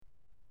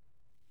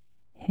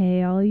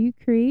Hey, all you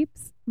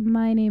creeps.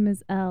 My name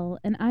is Elle,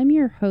 and I'm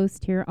your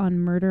host here on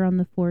Murder on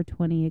the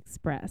 420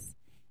 Express,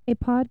 a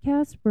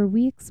podcast where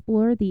we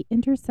explore the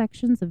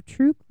intersections of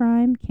true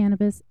crime,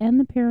 cannabis, and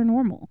the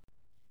paranormal.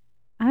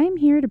 I'm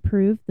here to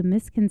prove the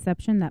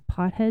misconception that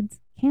potheads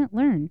can't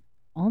learn.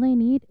 All they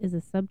need is a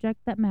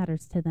subject that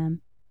matters to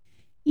them.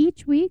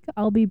 Each week,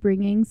 I'll be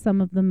bringing some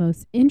of the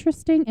most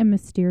interesting and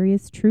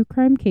mysterious true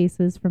crime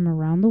cases from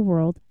around the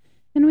world,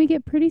 and we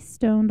get pretty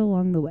stoned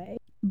along the way.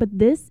 But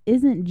this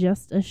isn't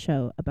just a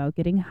show about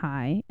getting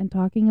high and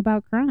talking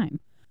about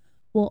crime.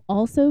 We'll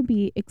also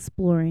be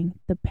exploring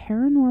the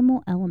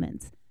paranormal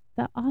elements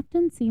that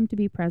often seem to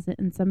be present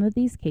in some of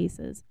these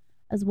cases,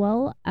 as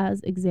well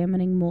as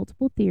examining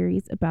multiple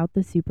theories about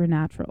the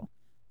supernatural.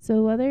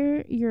 So,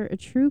 whether you're a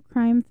true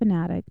crime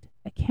fanatic,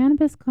 a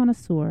cannabis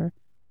connoisseur,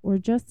 or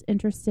just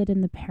interested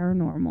in the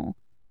paranormal,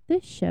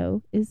 this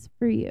show is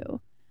for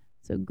you.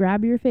 So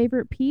grab your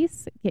favorite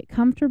piece, get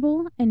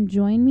comfortable, and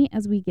join me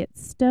as we get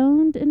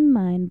stoned and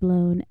mind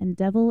blown and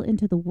delve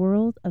into the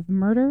world of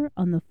murder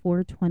on the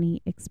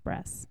 420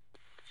 Express.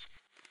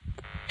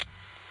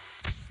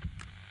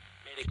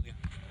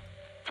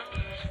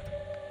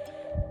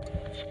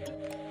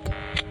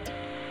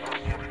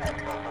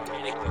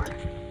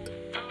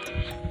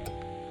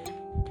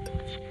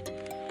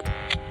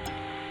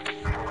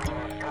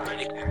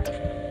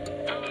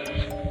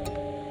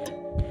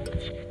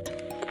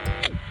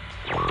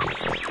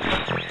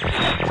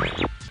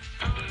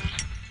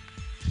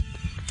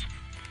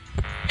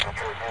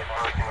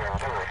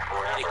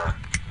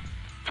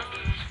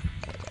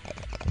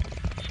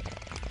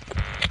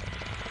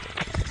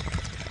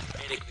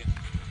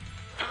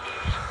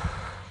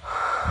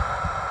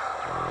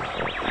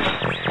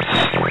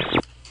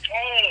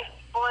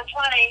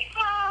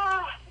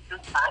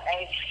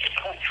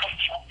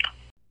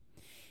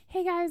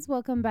 Hey guys,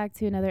 welcome back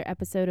to another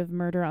episode of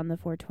Murder on the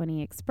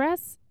 420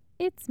 Express.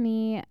 It's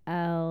me,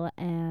 Elle,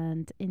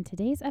 and in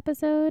today's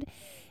episode,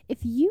 if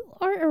you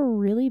are a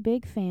really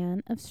big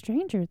fan of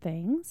Stranger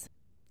Things,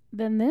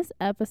 then this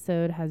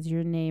episode has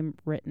your name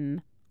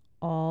written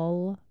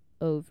all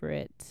over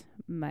it,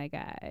 my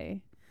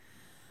guy.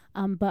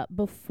 But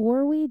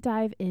before we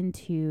dive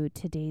into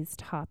today's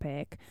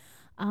topic,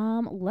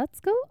 let's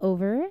go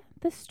over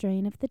the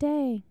strain of the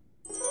day.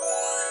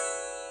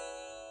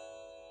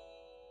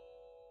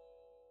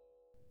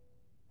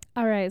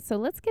 All right, so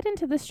let's get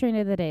into the strain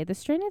of the day. The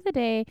strain of the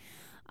day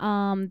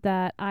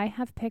that I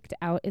have picked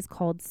out is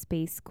called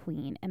Space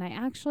Queen. And I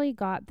actually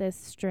got this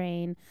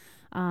strain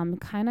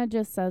kind of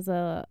just as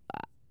a,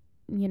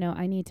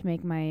 I need to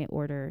make my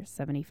order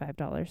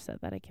 $75 so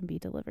that it can be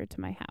delivered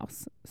to my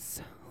house.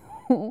 So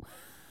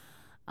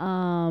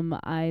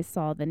I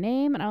saw the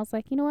name and I was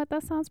like, you know what?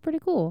 That sounds pretty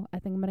cool. I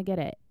think I'm going to get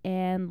it.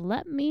 And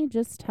let me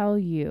just tell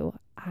you,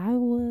 I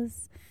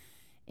was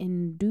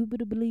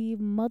indubitably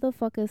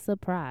motherfucker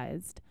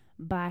surprised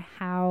by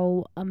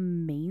how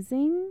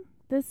amazing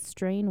this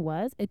strain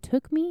was. It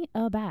took me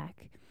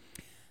aback.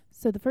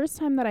 So the first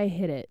time that I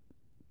hit it,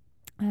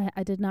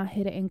 I did not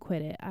hit it and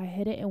quit it. I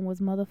hit it and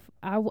was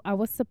I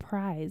was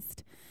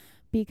surprised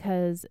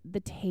because the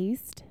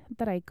taste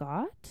that I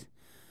got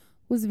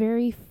was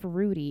very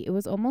fruity. It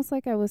was almost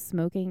like I was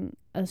smoking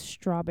a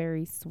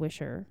strawberry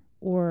swisher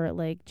or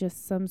like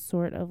just some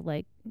sort of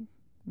like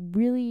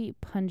really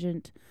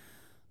pungent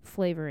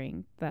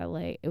flavoring that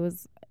like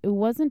it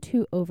wasn't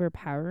too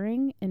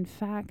overpowering. In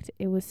fact,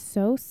 it was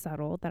so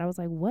subtle that I was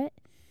like,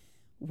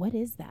 what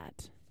is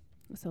that?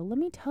 So let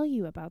me tell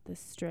you about this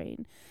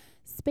strain.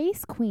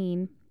 Space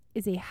Queen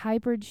is a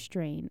hybrid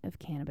strain of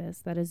cannabis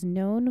that is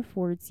known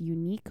for its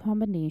unique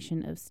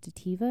combination of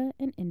sativa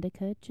and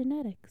indica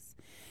genetics.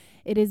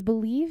 It is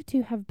believed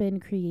to have been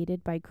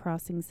created by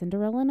crossing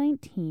Cinderella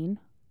 19,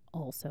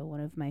 also one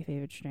of my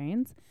favorite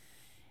strains,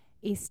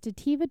 a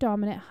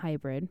sativa-dominant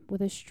hybrid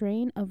with a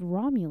strain of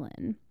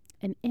Romulan,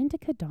 an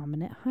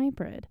indica-dominant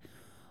hybrid.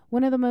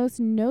 One of the most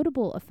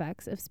notable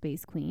effects of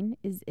Space Queen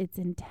is its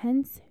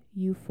intense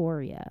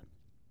euphoria.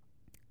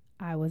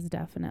 I was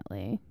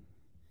definitely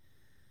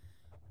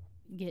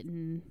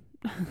getting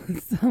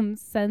some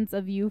sense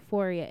of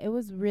euphoria. It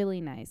was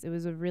really nice. It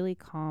was a really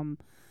calm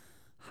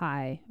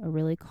high, a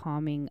really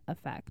calming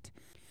effect.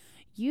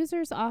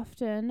 Users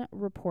often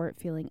report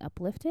feeling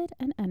uplifted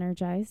and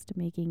energized,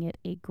 making it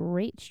a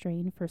great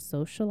strain for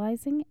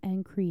socializing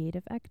and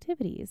creative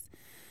activities.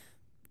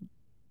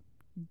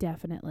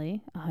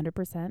 Definitely,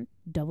 100%,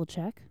 double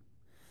check.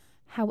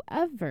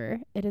 However,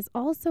 it is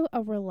also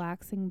a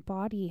relaxing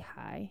body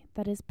high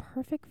that is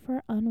perfect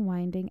for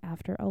unwinding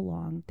after a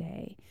long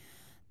day.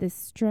 This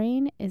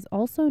strain is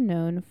also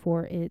known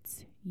for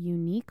its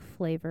unique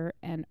flavor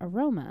and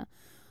aroma,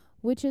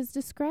 which is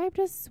described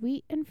as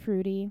sweet and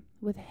fruity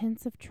with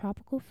hints of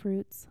tropical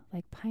fruits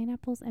like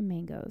pineapples and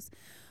mangoes,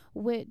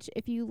 which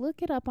if you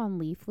look it up on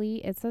Leafly,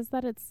 it says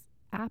that it's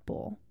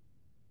apple.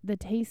 The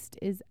taste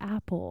is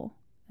apple,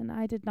 and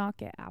I did not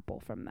get apple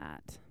from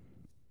that.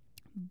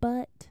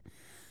 But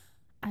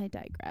I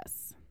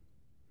digress.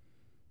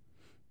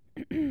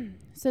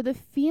 So the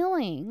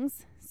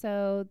feelings,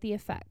 so the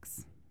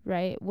effects.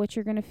 right? What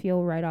you're going to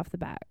feel right off the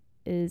bat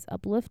is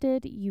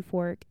uplifted,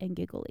 euphoric, and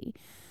giggly.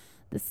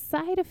 The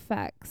side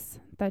effects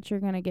that you're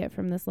going to get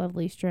from this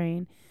lovely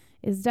strain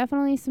is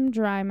definitely some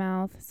dry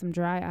mouth, some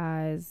dry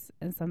eyes,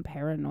 and some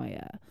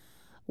paranoia,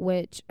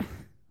 which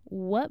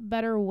what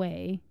better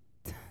way,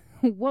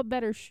 what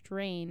better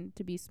strain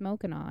to be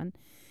smoking on,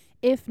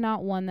 if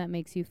not one that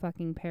makes you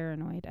fucking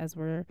paranoid, as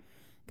we're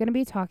going to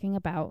be talking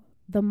about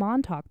the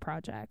Montauk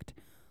Project.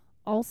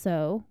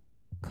 Also,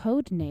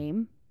 code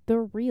name, The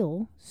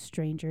Real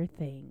Stranger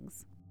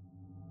Things.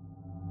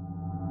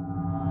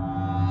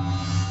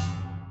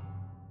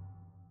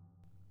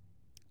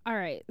 All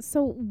right,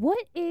 so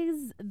what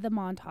is the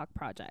Montauk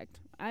Project?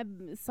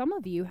 Some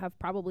of you have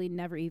probably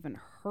never even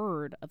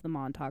heard of the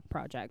Montauk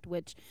Project,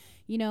 which,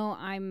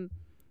 I'm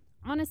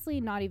honestly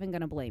not even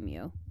going to blame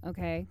you,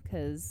 okay?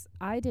 Because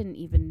I didn't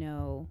even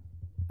know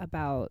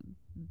about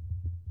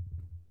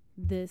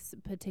this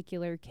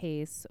particular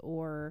case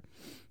or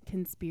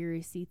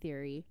conspiracy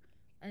theory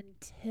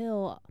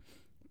until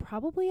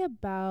probably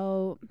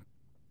about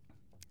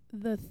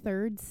the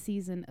third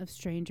season of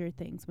Stranger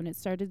Things, when it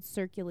started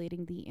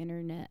circulating the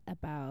internet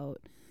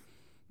about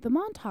the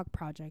Montauk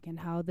Project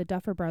and how the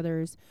Duffer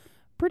Brothers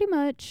pretty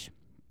much,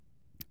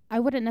 I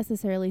wouldn't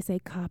necessarily say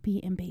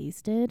copy and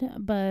pasted,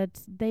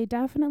 but they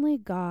definitely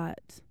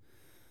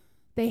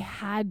they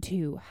had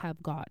to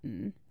have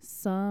gotten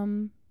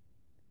some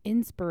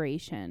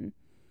inspiration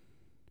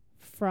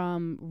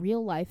from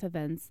real life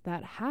events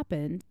that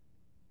happened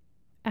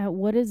at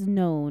what is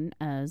known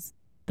as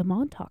the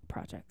Montauk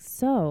Project.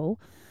 So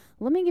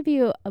let me give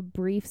you a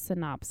brief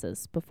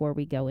synopsis before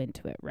we go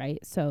into it, right?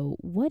 So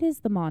what is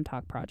the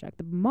Montauk Project?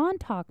 The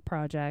Montauk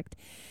Project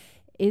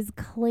is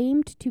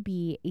claimed to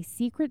be a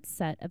secret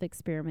set of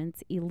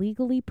experiments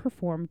illegally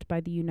performed by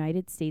the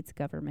United States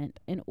government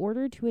in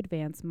order to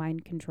advance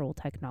mind control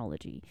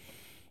technology.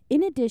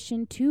 In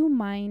addition to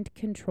mind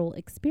control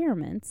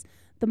experiments,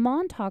 the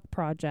Montauk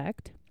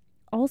Project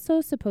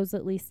also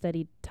supposedly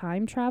studied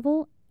time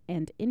travel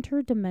and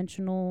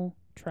interdimensional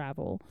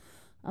travel,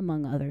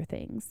 among other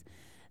things.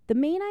 The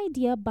main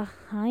idea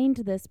behind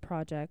this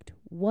project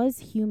was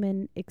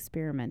human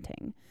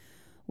experimenting.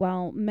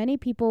 While many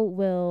people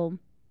will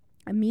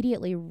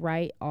immediately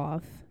write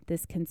off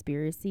this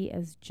conspiracy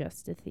as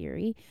just a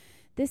theory,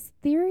 this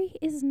theory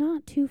is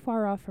not too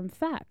far off from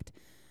fact.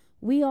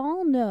 We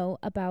all know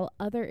about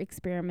other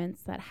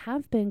experiments that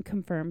have been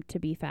confirmed to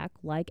be fact,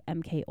 like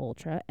MK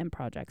Ultra and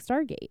Project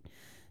Stargate.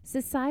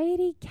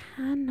 Society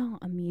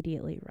cannot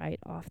immediately write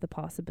off the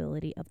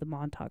possibility of the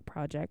Montauk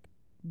Project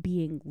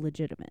being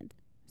legitimate.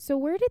 So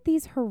where did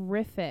these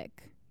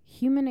horrific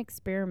human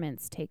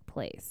experiments take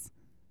place?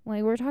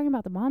 Like, we're talking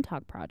about the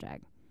Montauk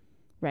Project,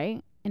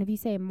 right? And if you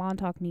say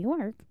Montauk, New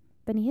York,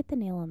 then you hit the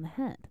nail on the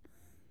head.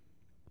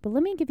 But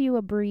let me give you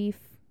a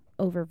brief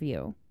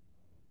overview,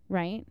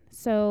 right?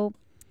 So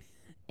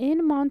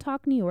in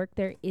Montauk, New York,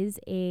 there is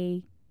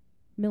a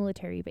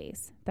military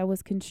base that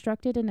was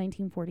constructed in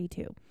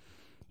 1942.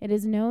 It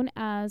is known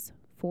as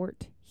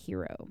Fort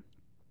Hero.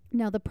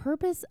 Now, the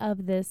purpose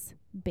of this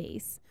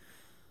base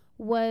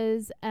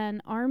was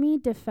an Army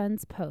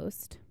defense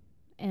post,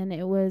 and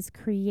it was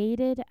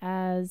created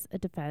as a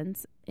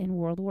defense in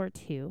World War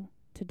II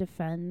to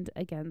defend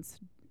against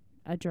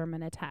a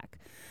German attack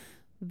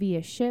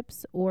via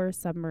ships or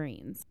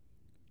submarines.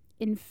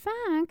 In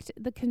fact,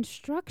 the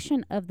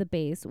construction of the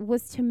base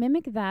was to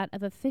mimic that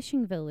of a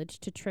fishing village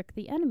to trick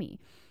the enemy.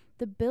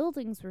 The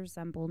buildings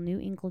resemble New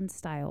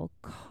England-style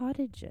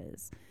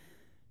cottages.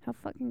 How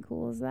fucking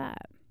cool is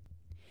that?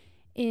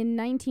 In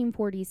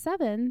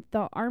 1947,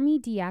 the Army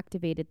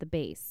deactivated the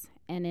base,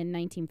 and in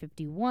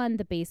 1951,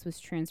 the base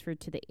was transferred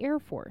to the Air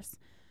Force.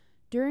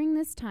 During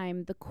this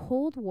time, the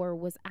Cold War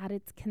was at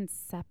its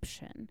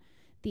conception.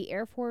 The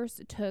Air Force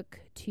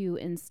took to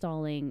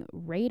installing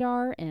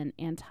radar and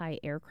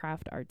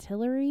anti-aircraft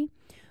artillery,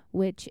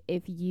 which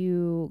if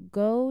you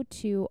go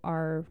to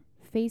our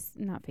if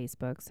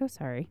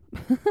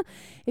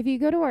you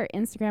go to our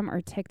Instagram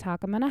or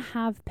TikTok, I'm going to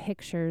have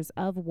pictures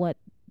of what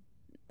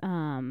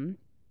Camp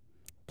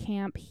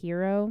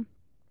Hero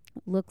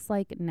looks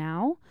like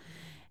now.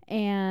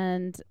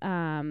 And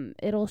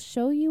it'll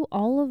show you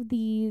all of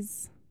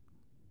these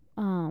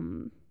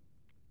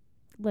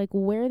like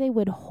where they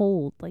would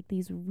hold like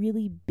these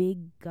really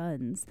big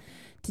guns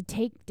to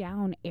take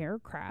down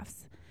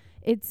aircrafts.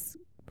 It's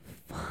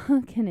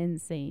fucking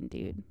insane,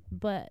 dude.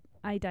 But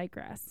I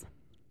digress.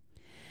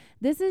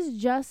 This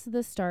is just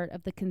the start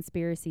of the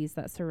conspiracies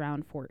that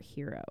surround Fort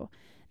Hero.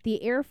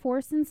 The Air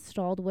Force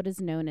installed what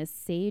is known as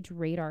SAGE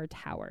radar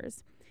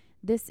towers.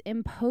 This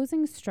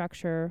imposing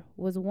structure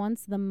was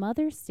once the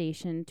mother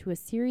station to a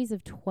series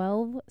of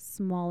 12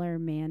 smaller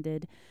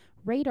manned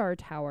radar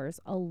towers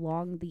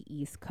along the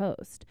East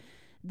Coast.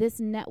 This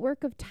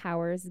network of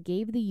towers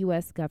gave the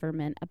U.S.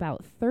 government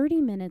about 30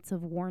 minutes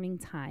of warning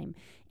time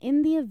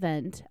in the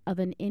event of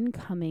an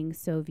incoming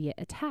Soviet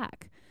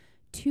attack.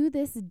 To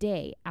this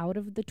day, out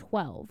of the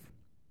 12,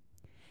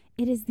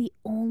 it is the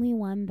only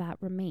one that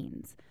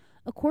remains.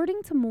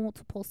 According to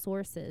multiple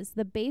sources,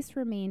 the base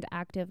remained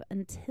active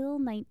until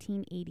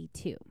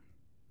 1982.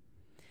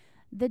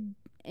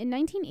 In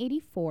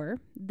 1984,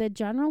 the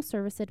General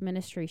Service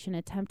Administration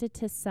attempted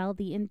to sell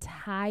the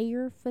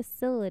entire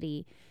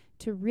facility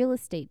to real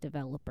estate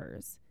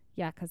developers.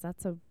 Yeah, because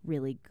that's a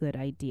really good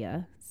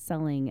idea,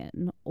 selling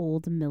an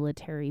old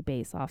military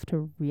base off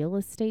to real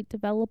estate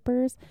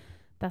developers.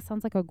 That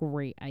sounds like a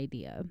great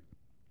idea.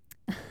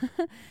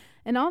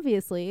 And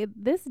obviously,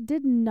 this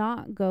did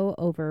not go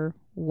over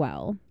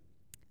well.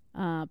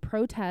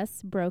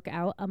 Protests broke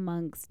out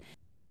amongst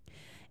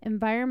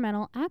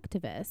environmental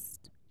activists,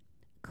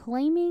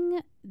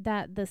 claiming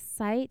that the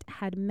site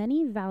had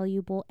many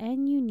valuable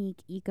and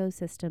unique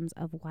ecosystems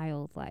of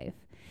wildlife.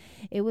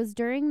 It was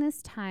during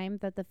this time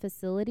that the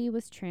facility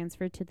was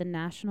transferred to the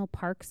National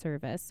Park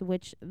Service,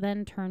 which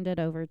then turned it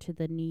over to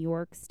the New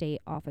York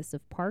State Office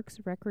of Parks,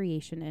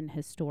 Recreation, and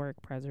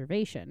Historic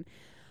Preservation.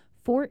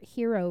 Fort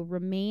Hero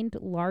remained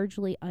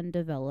largely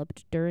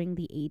undeveloped during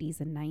the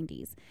 80s and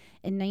 90s.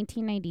 In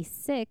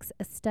 1996,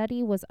 a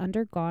study was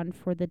undergone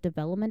for the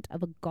development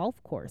of a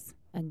golf course.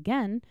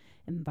 Again,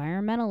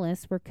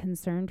 environmentalists were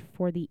concerned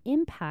for the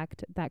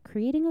impact that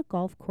creating a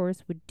golf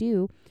course would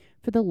do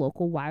for the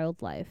local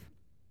wildlife,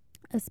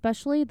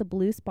 especially the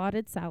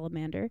blue-spotted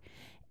salamander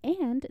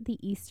and the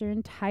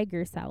eastern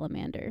tiger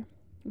salamander.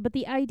 But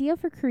the idea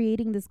for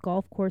creating this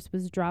golf course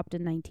was dropped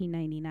in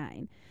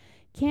 1999.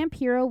 Camp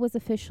Hero was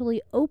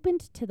officially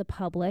opened to the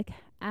public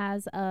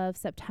as of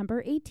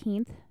September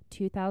 18th,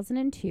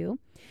 2002.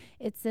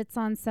 It sits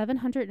on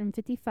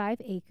 755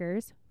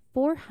 acres.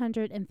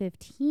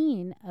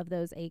 415 of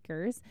those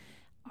acres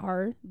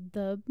are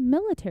the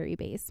military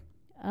base.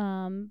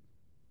 But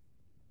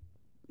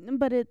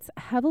its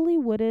heavily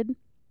wooded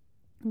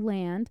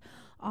land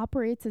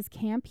operates as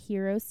Camp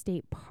Hero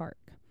State Park.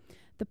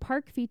 The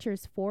park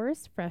features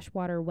forests,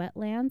 freshwater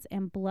wetlands,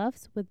 and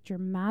bluffs with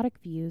dramatic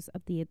views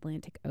of the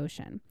Atlantic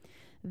Ocean.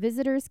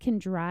 Visitors can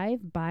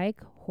drive,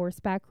 bike,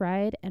 horseback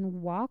ride,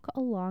 and walk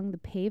along the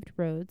paved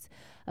roads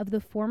of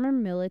the former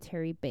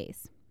military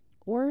base,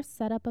 or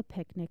set up a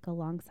picnic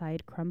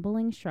alongside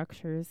crumbling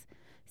structures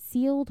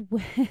sealed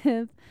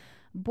with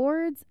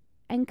boards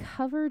and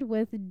covered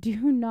with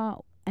 "Do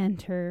Not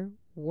Enter"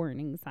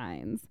 warning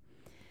signs.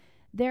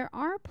 There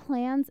are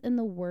plans in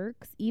the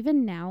works,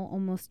 even now,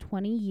 almost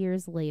 20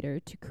 years later,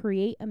 to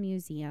create a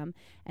museum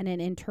and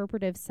an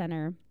interpretive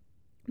center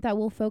that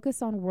will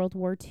focus on World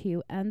War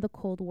II and the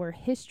Cold War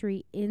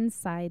history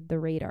inside the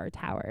radar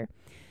tower.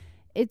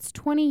 It's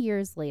 20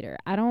 years later.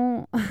 I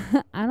don't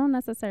I don't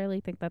necessarily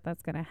think that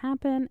that's going to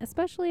happen,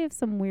 especially if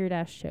some weird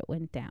ass shit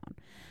went down.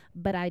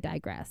 But I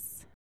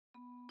digress.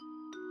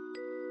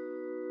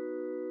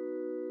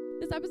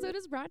 This episode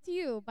is brought to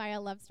you by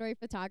A Love Story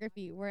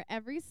Photography, where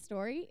every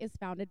story is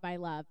founded by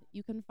love.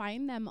 You can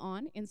find them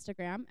on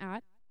Instagram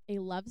at A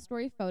Love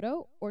Story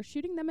Photo or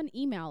shooting them an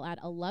email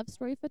at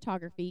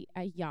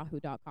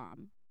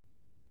alovestoryphotography@yahoo.com.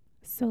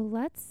 So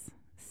let's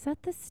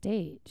set the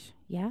stage,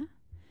 yeah?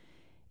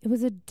 It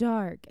was a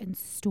dark and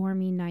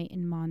stormy night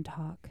in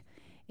Montauk,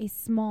 a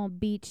small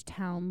beach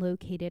town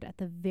located at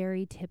the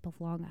very tip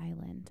of Long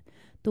Island.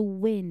 The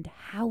wind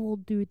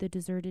howled through the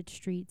deserted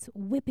streets,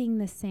 whipping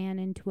the sand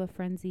into a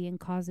frenzy and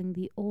causing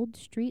the old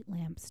street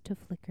lamps to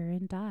flicker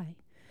and die.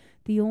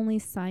 The only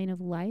sign of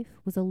life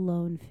was a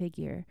lone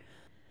figure,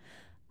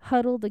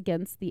 huddled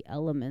against the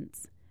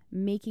elements,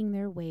 making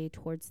their way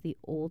towards the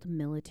old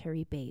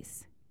military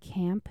base,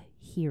 Camp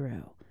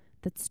Hero,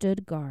 that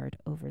stood guard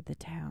over the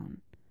town.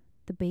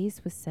 The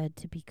base was said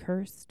to be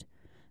cursed,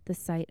 the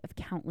site of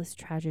countless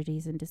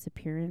tragedies and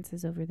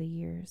disappearances over the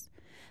years.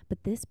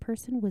 But this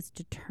person was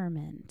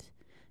determined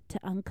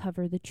to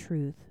uncover the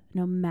truth,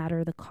 no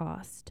matter the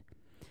cost.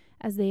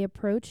 As they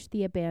approached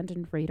the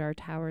abandoned radar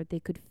tower,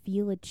 they could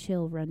feel a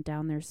chill run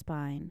down their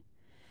spine,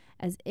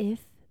 as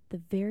if the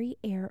very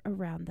air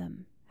around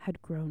them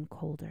had grown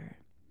colder.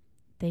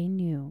 They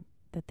knew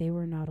that they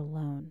were not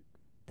alone,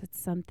 that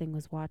something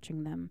was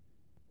watching them,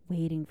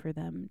 waiting for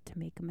them to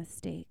make a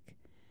mistake.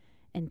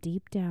 And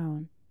deep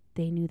down,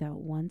 they knew that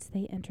once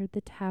they entered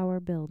the tower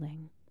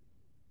building,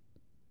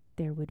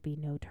 there would be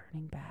no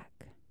turning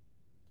back.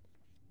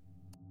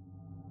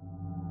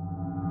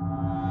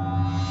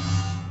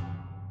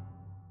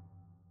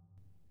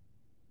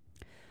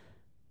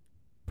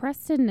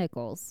 Preston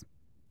Nichols.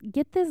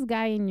 Get this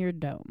guy in your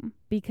dome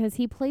because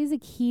he plays a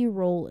key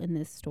role in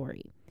this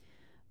story.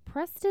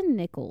 Preston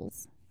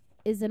Nichols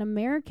is an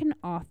American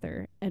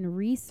author and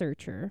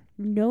researcher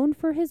known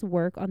for his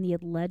work on the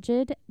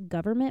alleged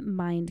government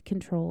mind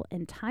control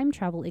and time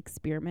travel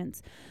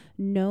experiments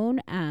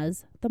known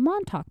as the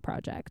Montauk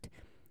Project.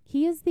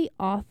 He is the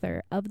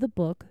author of the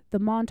book, The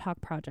Montauk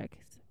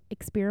Project,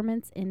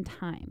 Experiments in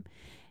Time,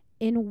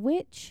 in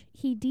which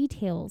he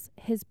details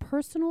his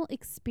personal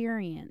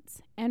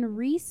experience and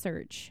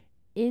research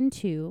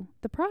into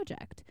the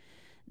project.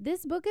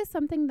 This book is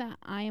something that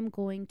I am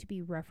going to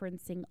be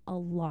referencing a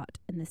lot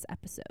in this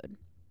episode.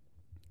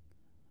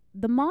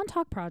 The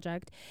Montauk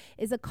Project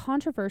is a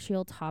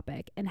controversial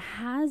topic and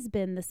has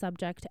been the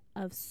subject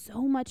of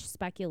so much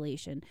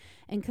speculation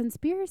and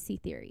conspiracy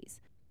theories.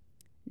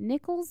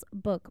 Nichols'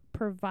 book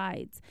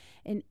provides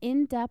an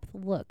in-depth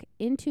look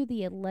into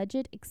the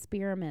alleged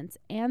experiments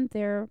and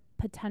their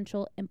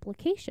potential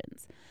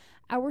implications.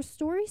 Our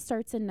story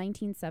starts in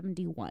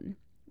 1971.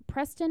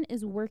 Preston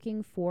is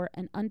working for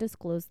an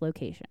undisclosed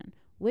location,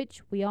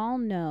 which we all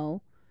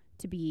know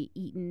to be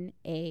Eaton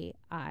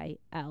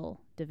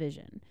AIL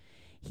Division.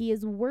 He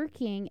is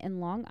working in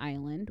Long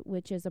Island,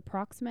 which is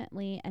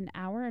approximately an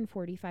hour and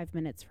 45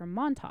 minutes from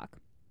Montauk.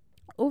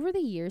 Over the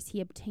years, he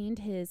obtained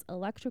his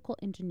electrical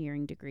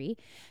engineering degree,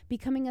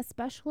 becoming a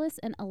specialist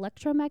in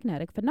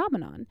electromagnetic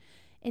phenomenon.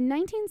 In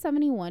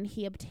 1971,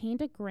 he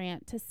obtained a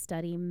grant to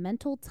study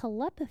mental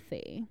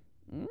telepathy.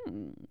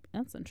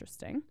 That's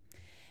interesting.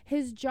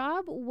 His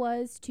job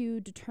was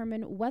to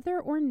determine whether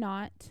or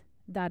not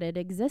that it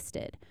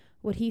existed.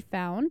 What he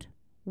found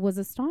was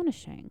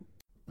astonishing.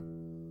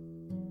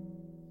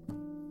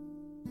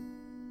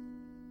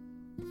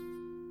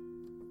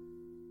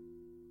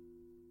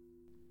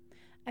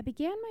 I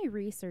began my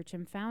research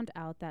and found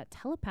out that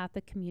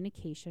telepathic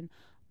communication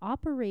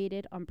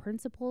operated on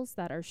principles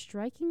that are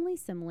strikingly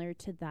similar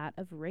to that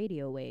of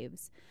radio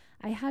waves.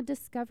 I had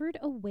discovered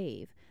a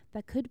wave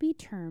that could be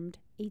termed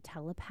a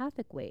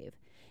telepathic wave.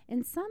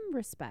 In some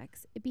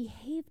respects, it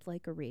behaved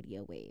like a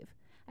radio wave.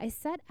 I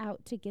set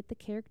out to get the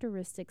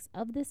characteristics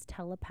of this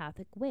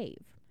telepathic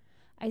wave.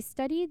 I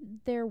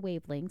studied their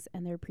wavelengths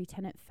and their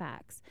pretended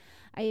facts.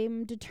 I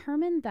am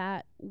determined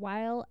that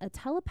while a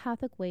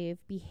telepathic wave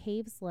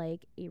behaves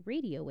like a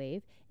radio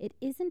wave, it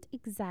isn't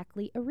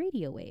exactly a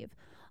radio wave.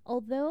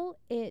 Although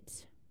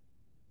it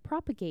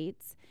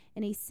propagates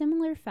in a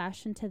similar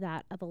fashion to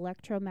that of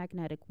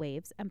electromagnetic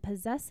waves and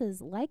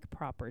possesses like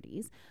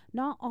properties,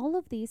 not all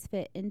of these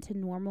fit into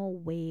normal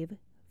wave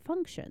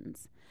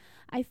functions.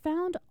 I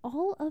found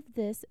all of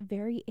this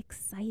very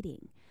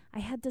exciting. I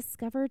had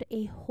discovered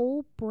a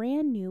whole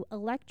brand new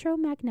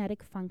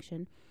electromagnetic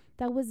function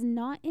that was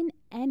not in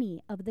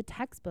any of the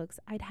textbooks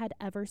I'd had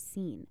ever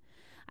seen.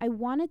 I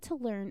wanted to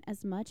learn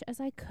as much as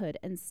I could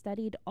and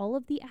studied all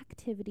of the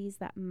activities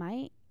that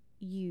might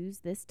use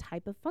this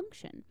type of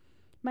function.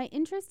 My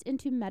interest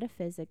into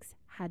metaphysics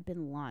had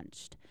been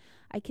launched.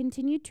 I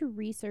continued to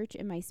research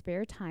in my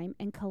spare time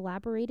and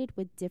collaborated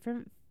with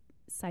different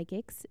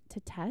psychics to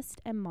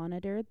test and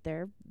monitor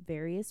their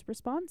various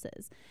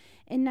responses.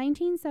 In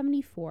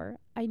 1974,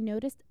 I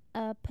noticed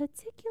a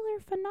particular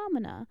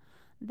phenomena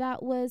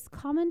that was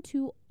common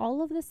to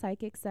all of the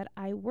psychics that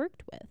I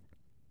worked with.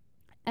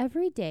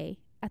 Every day,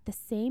 at the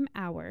same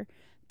hour,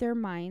 their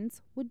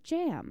minds would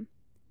jam.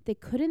 They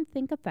couldn't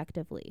think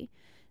effectively.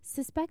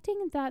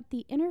 Suspecting that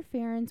the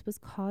interference was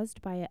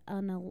caused by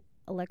an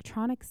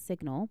electronic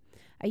signal,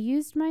 I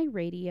used my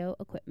radio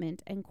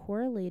equipment and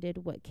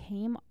correlated what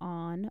came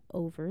on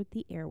over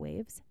the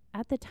airwaves.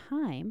 At the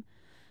time,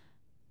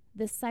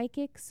 the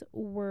psychics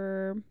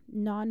were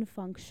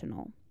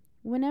non-functional.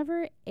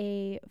 Whenever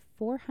a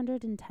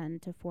 410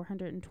 to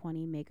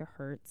 420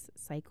 megahertz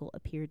cycle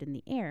appeared in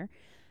the air,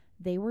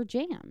 they were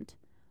jammed.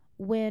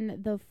 When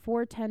the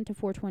 410 to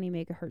 420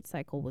 megahertz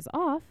cycle was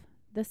off,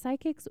 the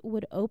psychics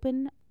would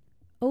open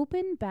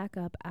back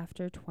up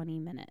after 20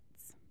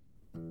 minutes.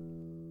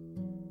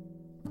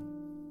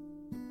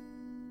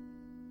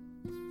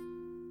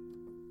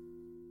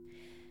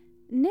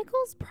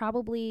 Nichols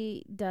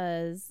probably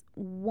does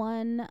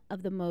one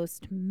of the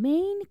most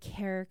main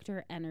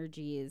character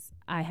energies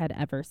I had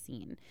ever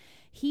seen.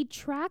 He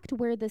tracked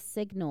where the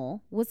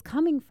signal was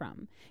coming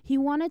from. He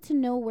wanted to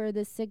know where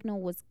the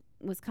signal was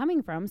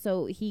coming from,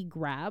 so he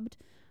grabbed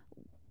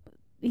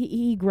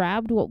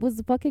what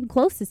was fucking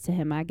closest to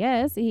him, I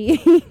guess.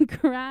 He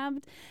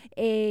grabbed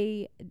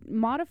a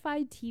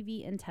modified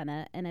TV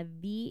antenna and a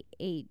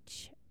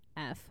VHF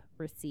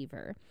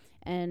receiver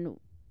and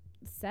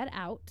set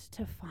out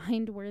to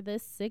find where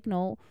this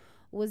signal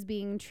was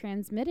being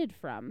transmitted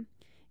from.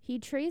 He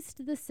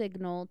traced the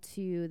signal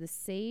to the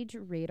Sage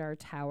radar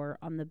tower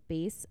on the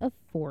base of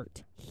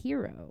Fort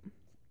Hero.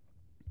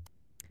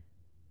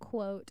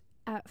 Quote,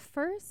 "At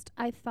first,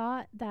 I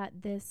thought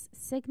that this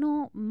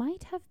signal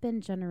might have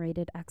been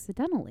generated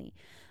accidentally.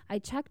 I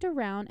checked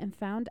around and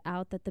found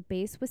out that the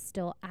base was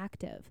still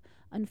active.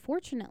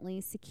 Unfortunately,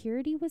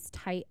 security was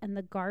tight and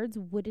the guards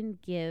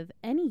wouldn't give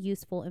any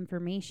useful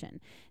information.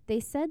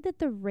 They said that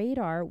the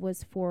radar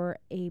was for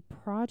a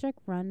project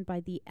run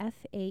by the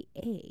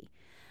FAA.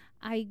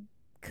 I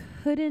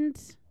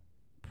couldn't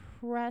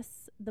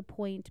press the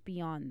point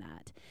beyond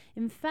that.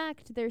 In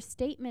fact, their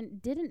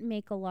statement didn't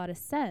make a lot of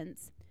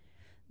sense.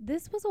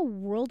 This was a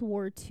World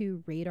War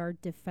II radar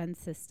defense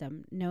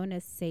system known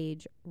as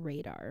Sage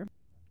radar.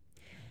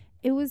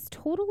 It was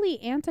totally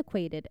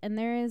antiquated, and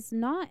there is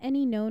not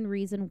any known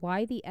reason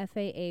why the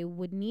FAA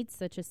would need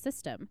such a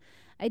system.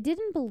 I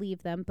didn't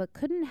believe them, but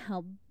couldn't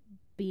help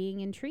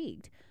being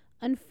intrigued.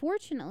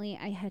 Unfortunately,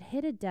 I had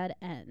hit a dead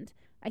end.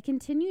 I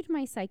continued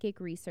my psychic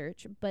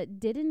research,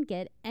 but didn't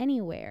get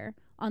anywhere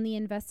on the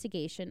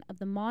investigation of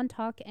the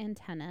Montauk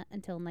antenna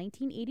until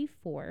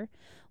 1984,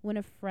 when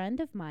a friend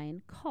of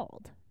mine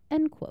called,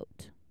 end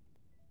quote.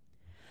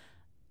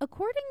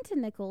 According to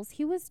Nichols,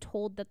 he was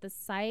told that the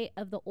site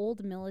of the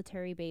old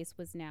military base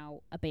was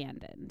now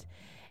abandoned.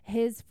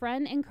 His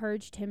friend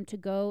encouraged him to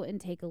go and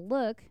take a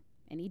look,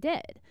 and he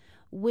did.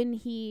 When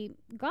he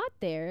got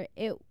there,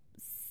 it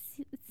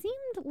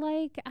seemed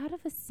like out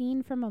of a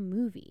scene from a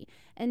movie,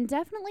 and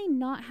definitely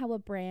not how a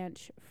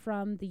branch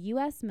from the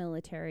U.S.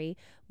 military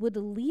would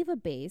leave a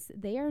base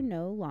they are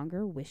no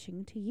longer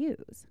wishing to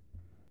use.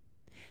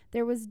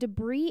 There was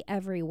debris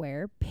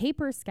everywhere,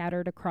 paper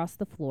scattered across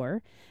the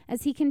floor.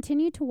 As he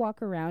continued to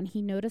walk around,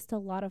 he noticed a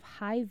lot of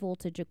high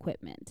voltage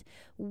equipment,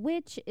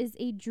 which is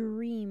a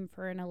dream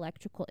for an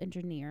electrical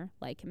engineer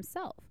like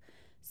himself.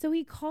 So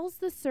he calls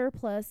the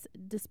surplus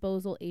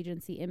disposal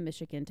agency in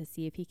Michigan to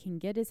see if he can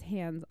get his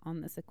hands on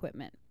this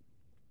equipment.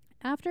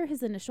 After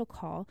his initial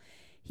call,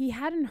 he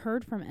hadn't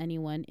heard from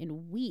anyone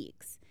in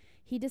weeks.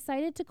 He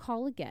decided to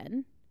call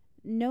again.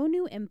 No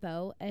new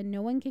info, and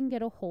no one can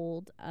get a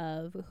hold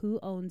of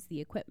who owns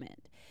the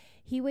equipment.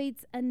 He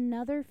waits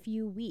another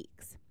few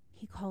weeks.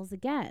 He calls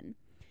again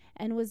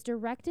and was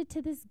directed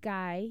to this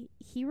guy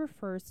he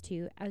refers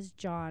to as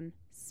John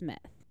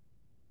Smith.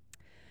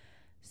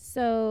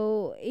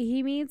 So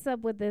he meets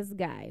up with this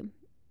guy.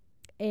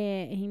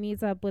 And he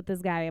meets up with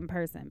this guy in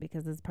person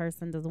because this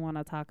person doesn't want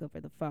to talk over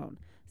the phone.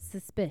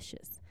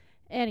 Suspicious.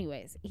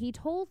 Anyways, he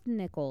told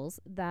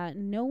Nichols that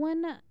no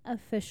one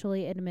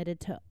officially admitted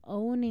to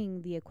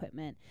owning the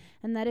equipment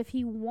and that if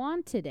he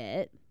wanted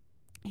it,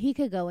 he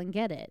could go and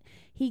get it.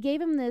 He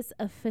gave him this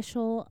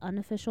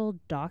unofficial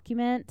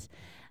document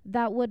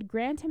that would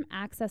grant him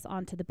access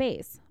onto the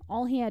base.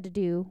 All he had to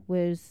do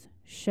was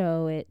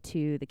show it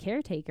to the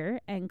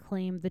caretaker and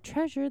claim the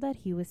treasure that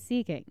he was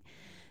seeking.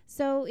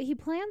 So he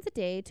plans a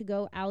day to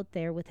go out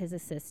there with his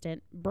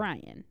assistant,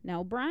 Brian.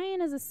 Now, Brian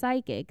is a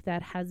psychic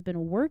that has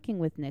been working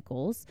with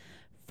Nichols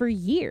for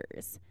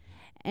years.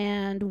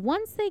 And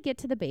once they get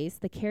to the base,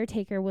 the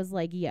caretaker was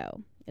like,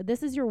 yo,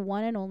 this is your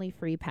one and only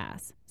free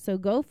pass. So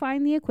go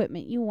find the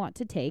equipment you want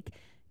to take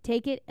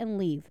it and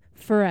leave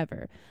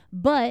forever.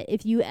 But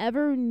if you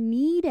ever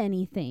need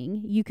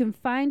anything, you can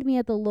find me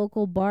at the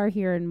local bar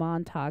here in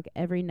Montauk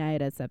every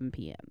night at 7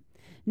 p.m.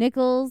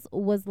 Nichols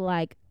was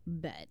like,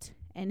 bet.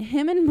 And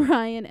him and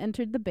Brian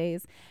entered the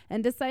base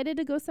and decided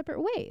to go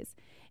separate ways.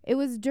 It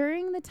was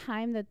during the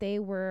time that they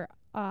were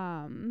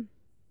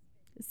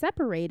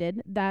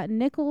separated that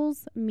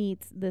Nichols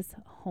meets this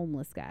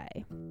homeless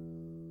guy.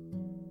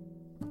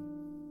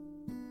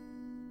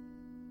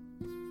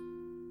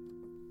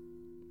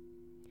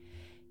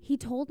 He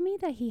told me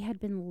that he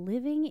had been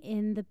living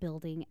in the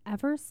building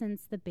ever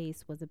since the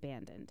base was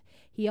abandoned.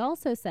 He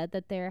also said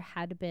that there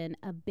had been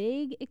a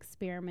big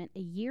experiment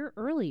a year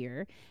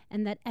earlier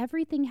and that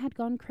everything had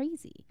gone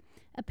crazy.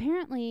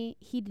 Apparently,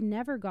 he'd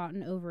never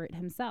gotten over it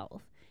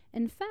himself.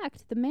 In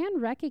fact, the man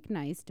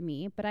recognized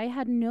me, but I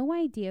had no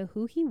idea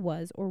who he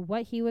was or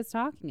what he was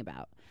talking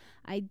about.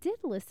 I did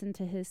listen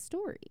to his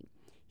story.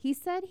 He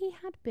said he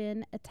had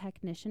been a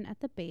technician at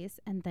the base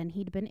and then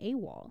he'd been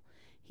AWOL.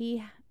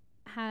 He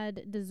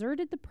had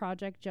deserted the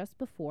project just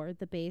before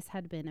the base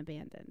had been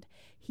abandoned.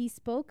 He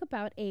spoke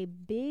about a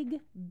big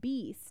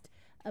beast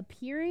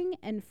appearing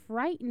and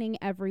frightening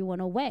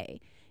everyone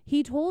away.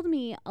 He told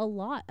me a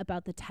lot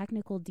about the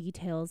technical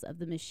details of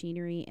the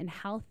machinery and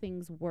how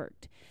things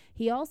worked.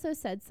 He also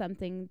said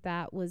something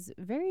that was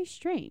very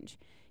strange.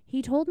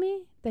 He told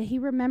me that he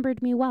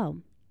remembered me well.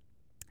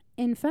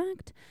 In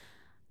fact,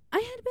 I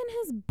had been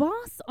his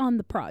boss on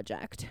the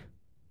project.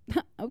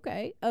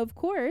 Okay, of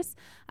course.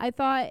 I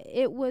thought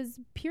it was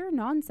pure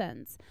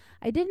nonsense.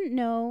 I didn't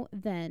know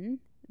then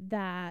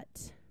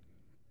that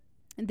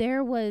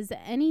there was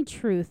any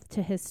truth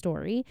to his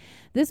story.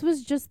 This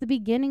was just the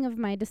beginning of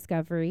my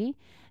discovery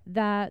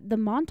that the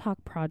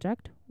Montauk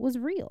Project was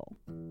real.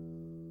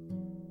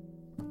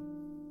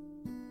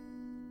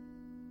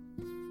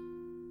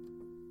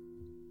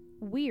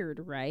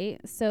 Weird, right?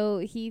 So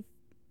he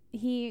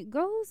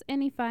goes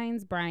and he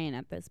finds Brian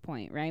at this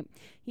point, right?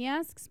 He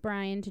asks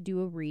Brian to do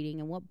a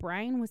reading, and what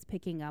Brian was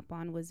picking up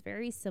on was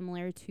very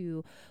similar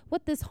to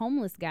what this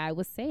homeless guy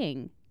was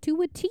saying, to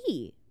a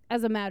T.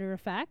 As a matter of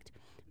fact,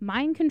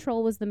 mind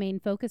control was the main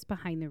focus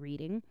behind the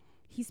reading.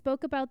 He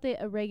spoke about the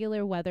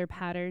irregular weather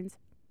patterns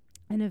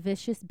and a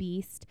vicious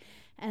beast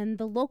and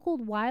the local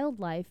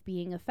wildlife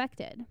being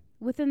affected.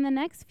 Within the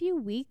next few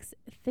weeks,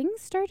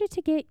 things started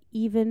to get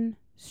even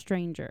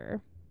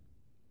stranger.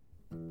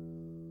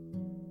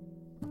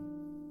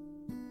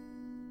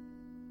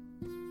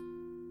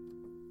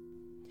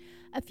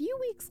 A few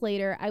weeks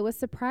later, I was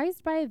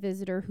surprised by a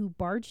visitor who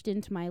barged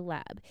into my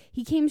lab.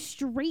 He came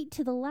straight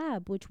to the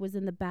lab, which was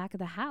in the back of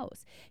the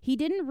house. He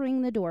didn't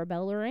ring the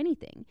doorbell or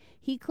anything.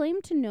 He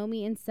claimed to know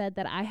me and said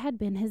that I had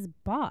been his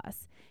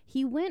boss.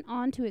 He went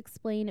on to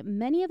explain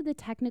many of the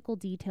technical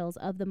details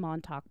of the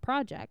Montauk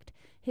project.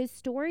 His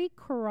story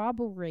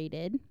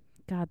corroborated,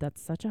 God,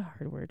 that's such a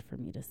hard word for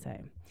me to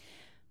say,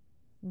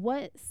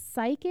 what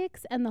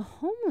psychics and the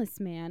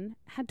homeless man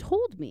had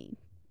told me.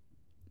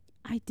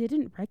 I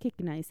didn't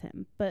recognize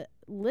him, but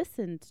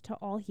listened to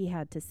all he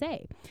had to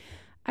say.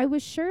 I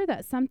was sure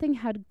that something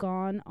had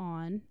gone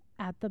on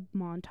at the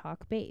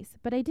Montauk base,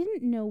 but I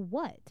didn't know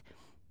what.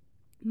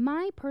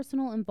 My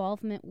personal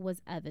involvement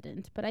was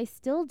evident, but I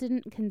still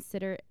didn't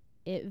consider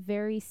it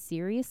very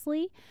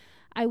seriously.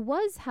 I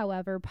was,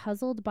 however,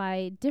 puzzled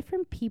by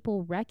different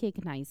people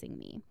recognizing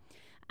me.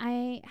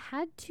 I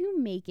had to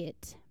make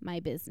it my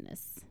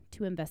business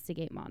to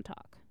investigate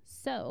Montauk.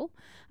 So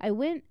I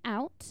went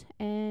out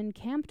and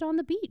camped on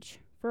the beach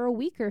for a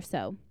week or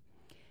so.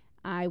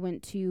 I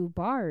went to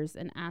bars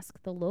and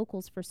asked the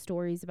locals for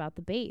stories about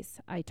the base.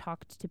 I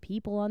talked to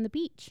people on the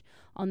beach,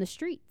 on the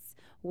streets,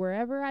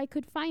 wherever I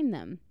could find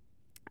them.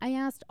 I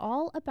asked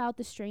all about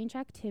the strange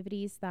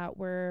activities that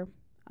were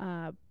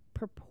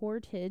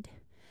purported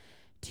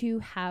to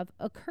have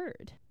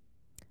occurred.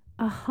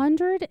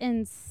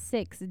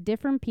 106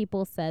 different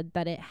people said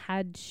that it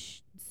had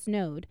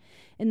snowed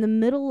in the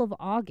middle of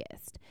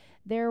August.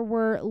 There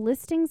were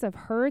listings of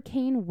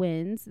hurricane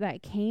winds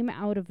that came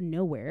out of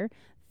nowhere.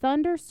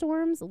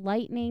 Thunderstorms,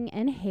 lightning,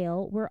 and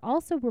hail were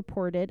also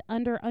reported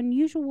under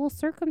unusual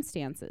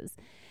circumstances.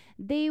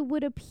 They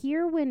would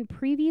appear when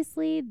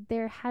previously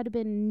there had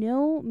been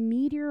no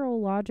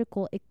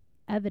meteorological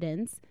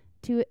evidence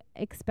to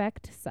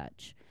expect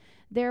such.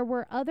 There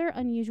were other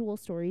unusual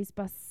stories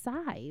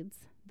besides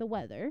the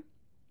weather.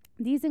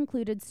 These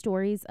included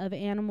stories of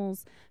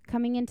animals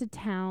coming into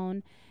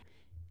town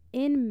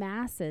in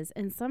masses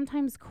and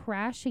sometimes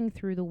crashing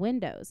through the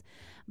windows.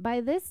 By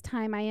this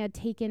time, I had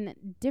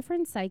taken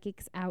different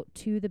psychics out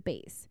to the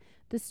base.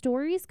 The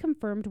stories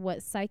confirmed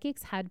what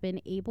psychics had been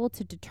able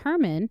to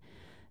determine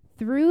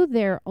through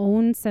their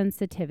own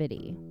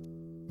sensitivity.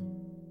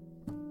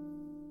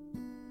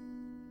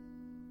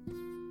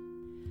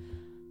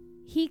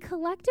 He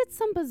collected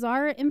some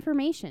bizarre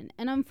information,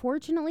 and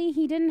unfortunately,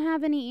 he didn't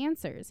have any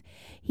answers.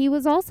 He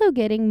was also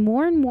getting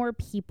more and more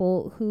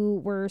people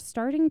who were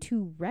starting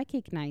to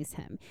recognize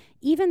him,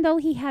 even though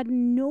he had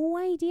no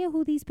idea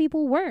who these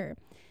people were.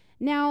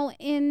 Now,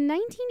 in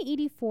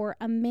 1984,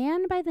 a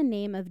man by the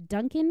name of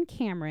Duncan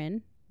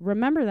Cameron,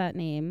 remember that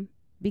name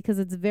because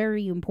it's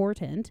very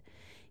important,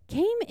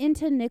 came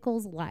into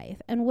Nichols'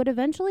 life and would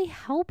eventually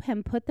help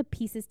him put the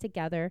pieces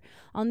together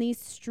on these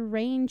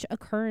strange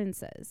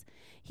occurrences.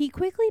 He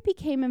quickly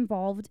became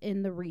involved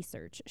in the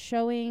research,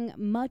 showing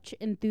much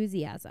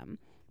enthusiasm.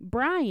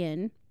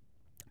 Brian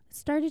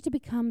started to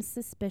become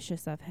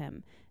suspicious of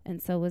him,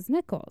 and so was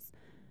Nichols.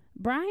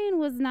 Brian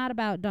was not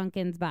about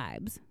Duncan's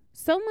vibes.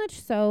 So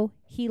much so,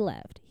 he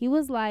left. He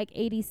was like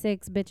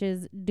 86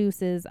 bitches,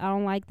 deuces. I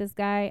don't like this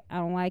guy. I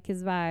don't like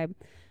his vibe.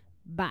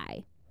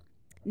 Bye.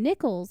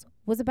 Nichols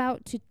was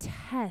about to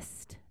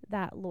test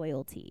that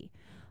loyalty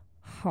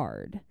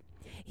hard.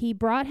 He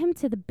brought him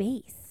to the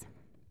base.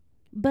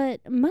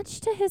 But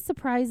much to his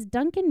surprise,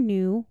 Duncan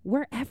knew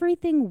where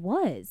everything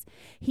was.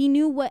 He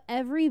knew what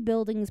every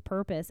building's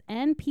purpose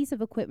and piece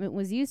of equipment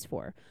was used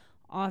for.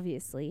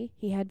 Obviously,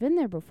 he had been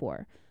there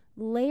before.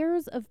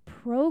 Layers of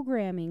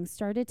programming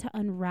started to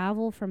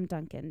unravel from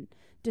Duncan,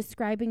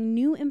 describing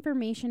new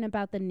information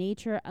about the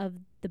nature of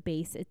the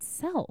base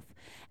itself.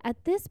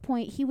 At this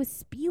point, he was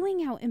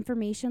spewing out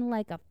information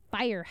like a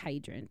fire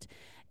hydrant.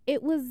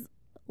 It was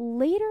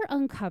later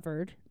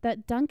uncovered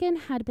that Duncan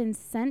had been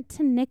sent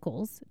to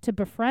Nichols to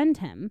befriend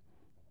him,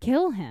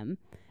 kill him,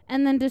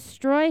 and then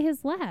destroy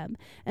his lab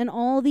and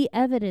all the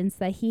evidence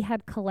that he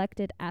had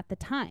collected at the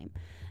time.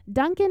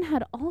 Duncan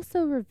had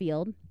also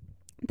revealed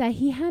that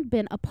he had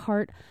been a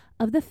part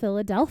of the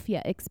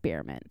Philadelphia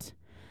experiment.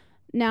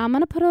 Now, I'm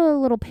going to put a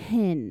little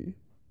pin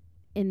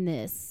in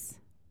this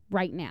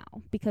right now,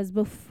 because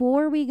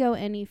before we go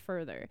any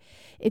further,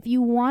 if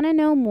you want to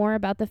know more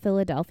about the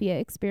Philadelphia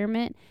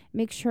experiment,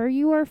 make sure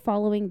you are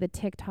following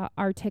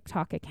our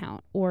TikTok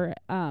account or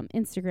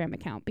Instagram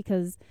account,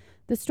 because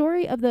the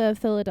story of the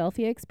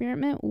Philadelphia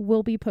experiment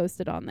will be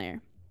posted on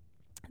there.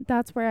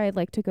 That's where I'd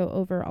like to go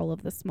over all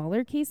of the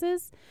smaller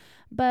cases,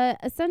 but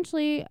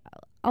essentially,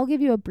 I'll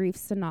give you a brief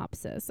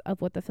synopsis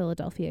of what the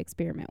Philadelphia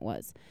experiment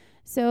was.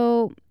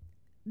 So,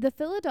 the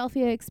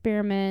Philadelphia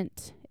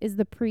experiment is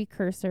the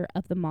precursor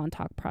of the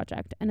Montauk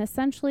Project. And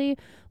essentially,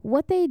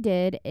 what they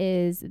did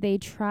is they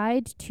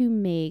tried to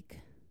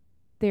make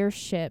their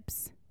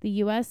ships, the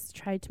U.S.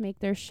 tried to make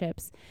their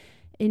ships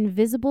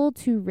invisible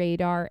to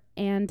radar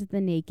and the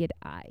naked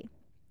eye.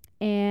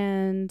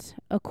 And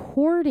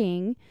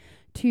according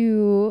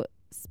to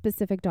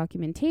specific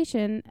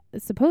documentation,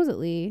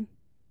 supposedly,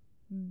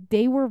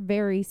 they were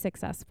very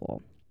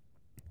successful.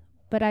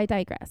 But I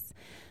digress.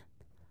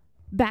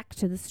 Back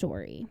to the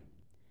story.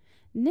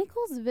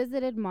 Nichols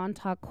visited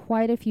Montauk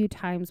quite a few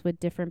times with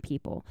different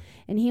people,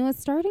 and he was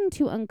starting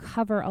to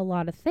uncover a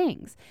lot of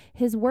things.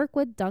 His work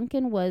with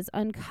Duncan was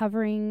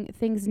uncovering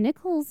things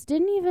Nichols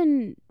didn't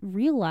even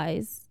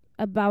realize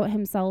about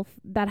himself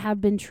that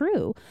have been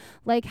true,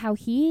 like how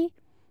he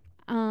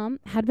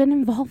had been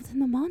involved in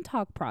the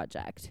Montauk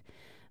Project.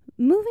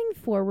 Moving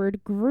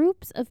forward,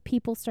 groups of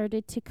people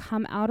started to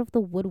come out of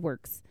the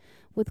woodworks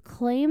with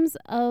claims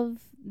of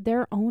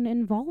their own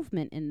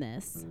involvement in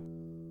this.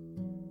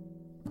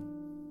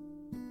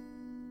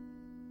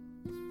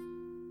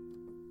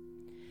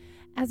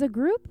 As a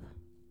group,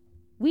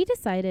 we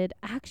decided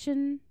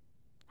action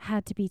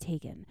had to be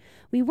taken.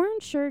 We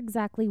weren't sure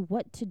exactly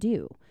what to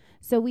do,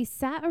 so we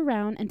sat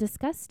around and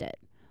discussed it.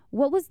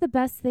 What was the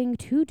best thing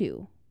to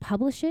do?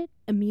 Publish it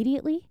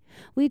immediately?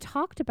 We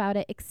talked about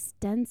it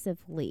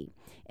extensively.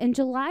 In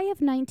July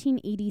of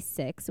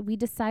 1986, we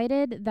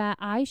decided that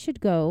I should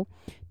go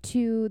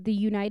to the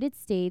United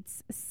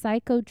States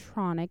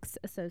Psychotronics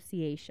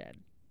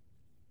Association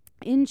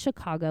in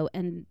Chicago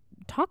and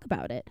talk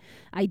about it.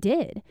 I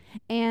did,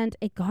 and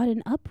it got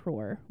an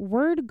uproar.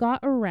 Word got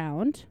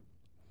around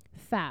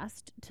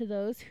fast to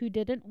those who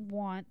didn't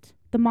want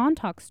the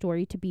Montauk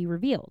story to be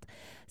revealed.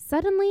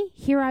 Suddenly,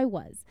 here I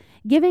was,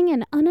 giving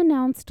an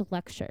unannounced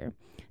lecture.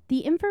 The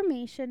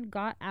information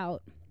got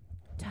out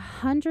to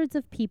hundreds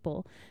of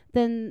people,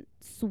 then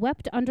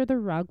swept under the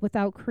rug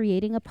without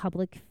creating a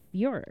public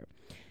furor.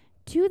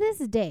 To this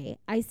day,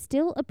 I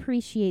still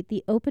appreciate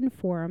the open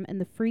forum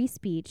and the free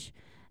speech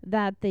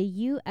that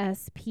the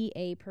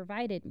USPA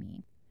provided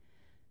me.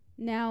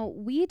 Now,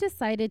 we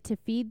decided to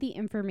feed the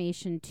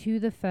information to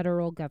the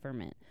federal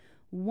government.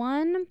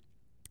 One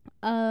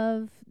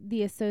of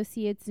the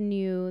associates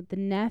knew the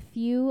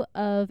nephew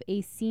of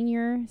a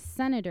senior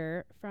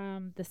senator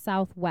from the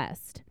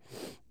Southwest.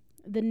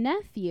 The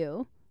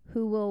nephew,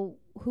 who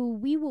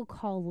we will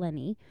call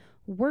Lenny,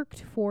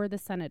 worked for the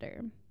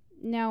senator.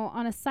 Now,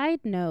 on a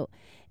side note,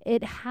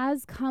 it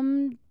has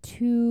come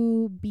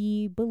to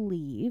be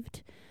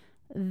believed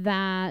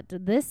that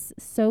this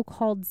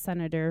so-called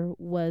senator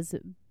was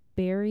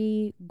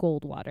Barry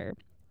Goldwater.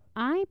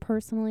 I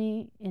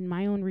personally, in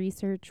my own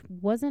research,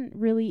 wasn't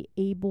really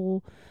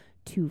able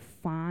to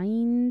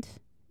find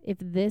if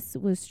this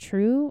was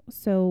true,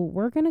 so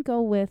we're going to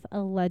go with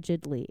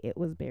allegedly it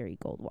was Barry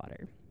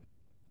Goldwater.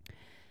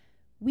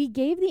 We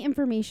gave the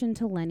information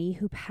to Lenny,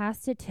 who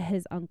passed it to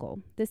his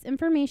uncle. This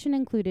information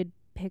included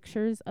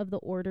pictures of the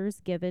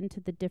orders given to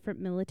the different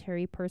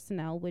military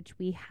personnel, which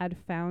we had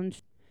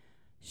found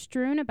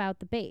strewn about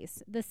the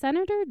base. The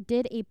senator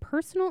did a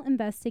personal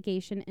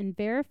investigation and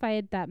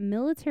verified that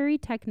military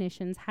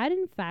technicians had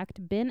in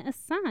fact been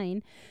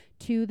assigned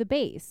to the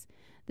base.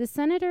 The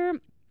senator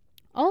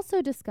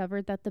also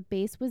discovered that the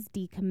base was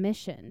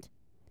decommissioned,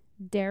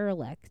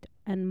 derelict,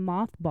 and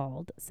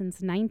mothballed since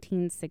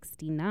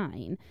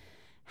 1969.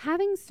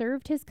 Having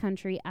served his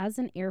country as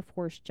an Air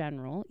Force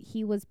general,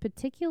 he was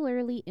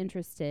particularly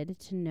interested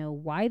to know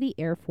why the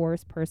Air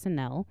Force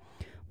personnel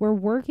were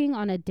working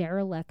on a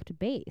derelict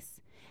base.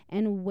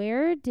 And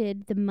where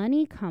did the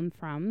money come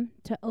from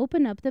to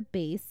open up the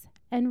base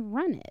and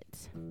run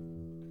it?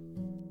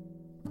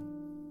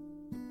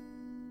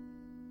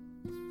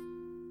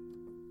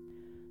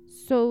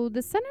 So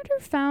the senator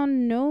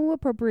found no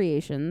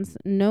appropriations,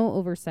 no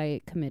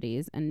oversight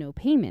committees, and no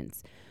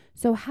payments.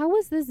 So how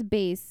was this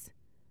base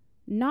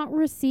not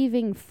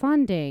receiving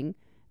funding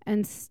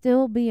and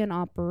still be in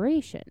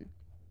operation?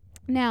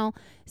 Now,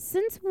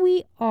 since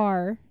we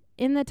are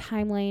in the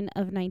timeline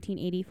of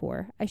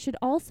 1984, I should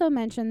also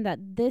mention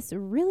that this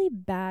really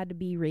bad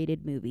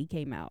B-rated movie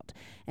came out,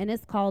 and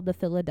it's called The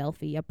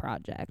Philadelphia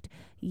Project.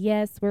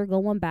 Yes, we're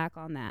going back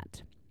on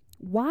that.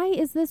 Why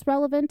is this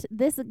relevant?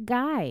 This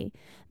guy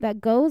that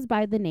goes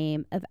by the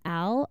name of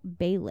Al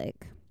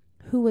Bielek,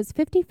 who was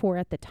 54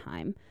 at the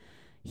time,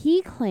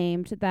 he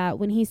claimed that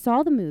when he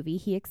saw the movie,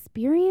 he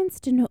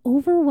experienced an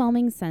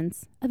overwhelming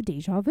sense of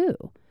déjà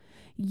vu.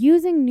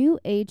 Using New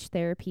Age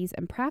therapies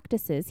and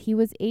practices, he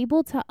was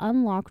able to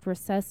unlock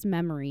recessed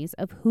memories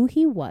of who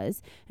he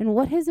was and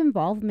what his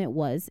involvement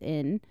was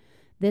in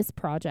this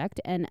project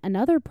and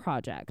another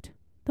project,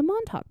 the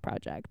Montauk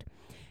Project.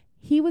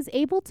 He was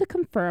able to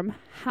confirm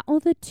how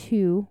the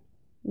two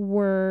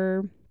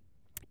were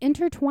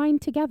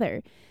intertwined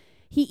together.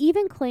 He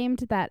even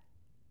claimed that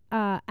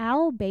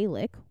Al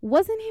Bielek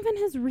wasn't even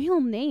his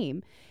real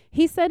name.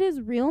 He said his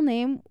real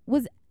name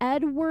was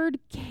Edward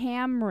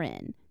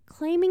Cameron,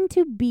 claiming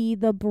to be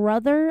the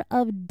brother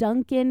of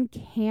Duncan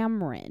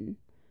Cameron.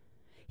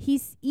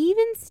 He's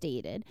even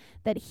stated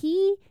that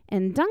he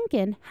and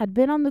Duncan had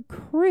been on the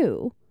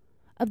crew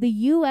of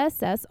the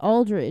USS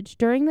Aldrich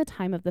during the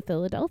time of the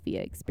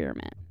Philadelphia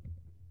experiment.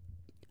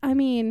 I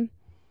mean,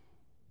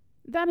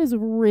 that is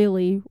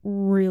really,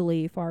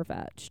 really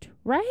far-fetched,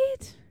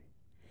 right?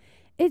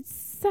 It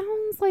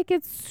sounds like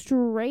it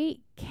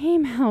straight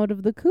came out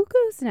of the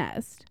cuckoo's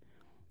nest.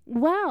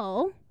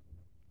 Well,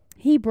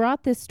 he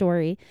brought this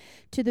story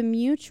to the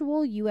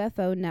Mutual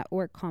UFO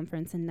Network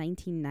conference in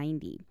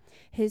 1990.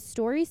 His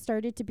story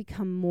started to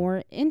become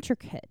more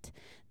intricate.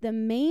 The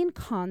main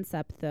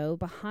concept, though,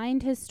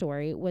 behind his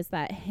story was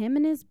that him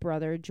and his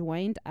brother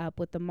joined up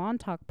with the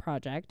Montauk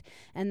Project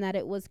and that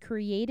it was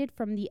created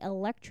from the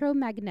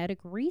electromagnetic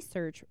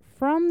research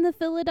from the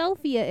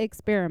Philadelphia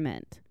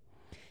experiment.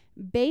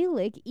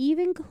 Bielek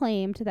even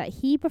claimed that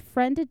he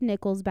befriended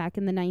Nichols back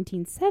in the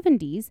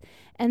 1970s,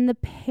 and the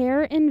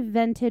pair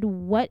invented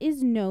what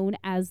is known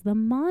as the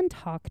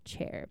Montauk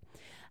chair,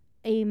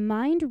 a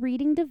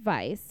mind-reading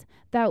device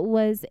that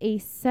was a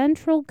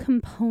central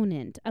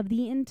component of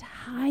the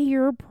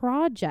entire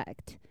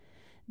project.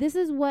 This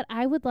is what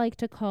I would like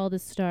to call the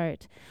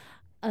start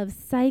of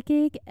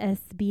psychic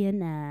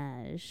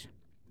espionage.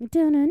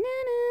 Dun-dun-dun-dun.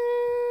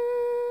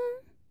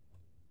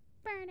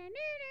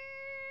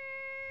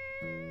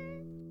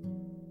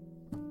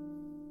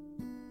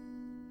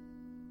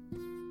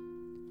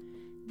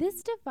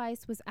 This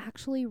device was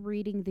actually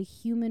reading the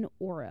human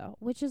aura,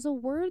 which is a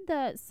word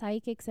that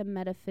psychics and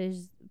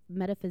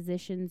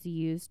metaphysicians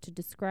use to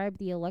describe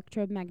the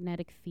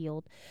electromagnetic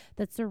field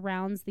that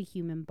surrounds the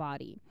human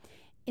body.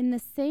 In the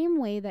same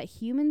way that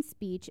human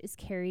speech is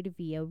carried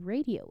via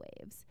radio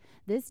waves,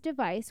 this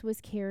device was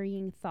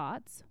carrying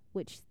thoughts,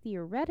 which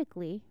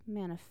theoretically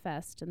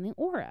manifest in the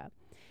aura.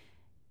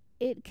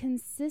 It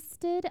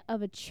consisted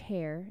of a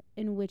chair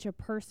in which a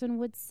person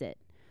would sit.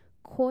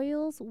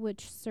 Coils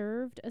which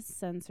served as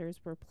sensors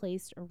were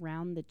placed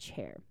around the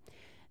chair.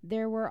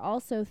 There were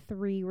also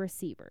 3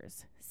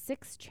 receivers,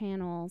 6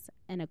 channels,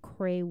 and a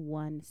Cray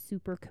 1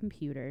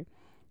 supercomputer,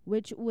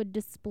 which would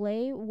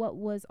display what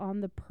was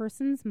on the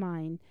person's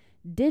mind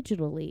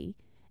digitally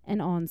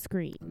and on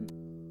screen.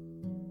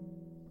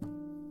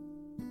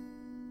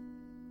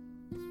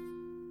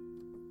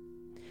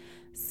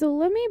 So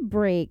let me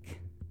break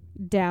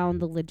down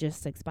the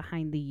logistics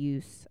behind the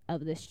use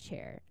of this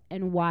chair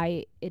and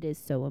why it is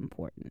so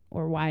important,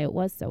 or why it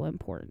was so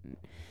important.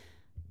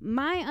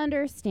 My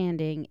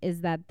understanding is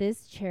that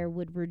this chair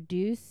would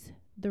reduce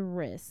the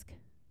risk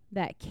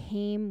that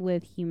came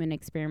with human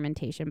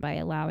experimentation by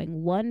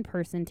allowing one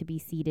person to be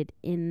seated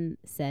in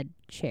said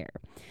chair.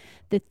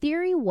 The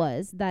theory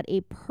was that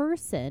a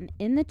person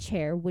in the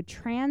chair would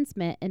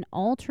transmit an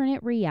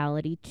alternate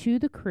reality to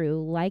the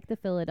crew, like the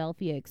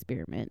Philadelphia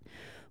experiment.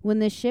 When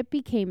the ship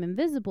became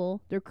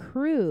invisible, the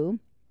crew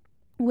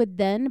would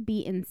then be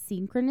in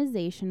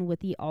synchronization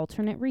with the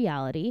alternate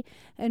reality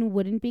and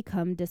wouldn't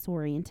become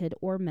disoriented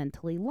or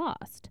mentally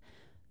lost.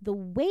 The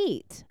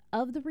weight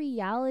of the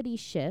reality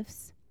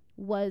shifts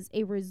was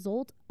a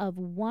result of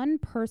one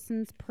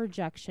person's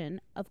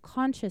projection of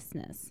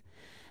consciousness.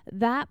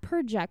 That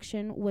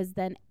projection was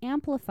then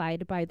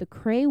amplified by the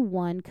Cray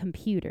 1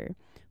 computer,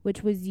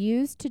 which was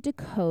used to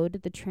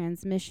decode the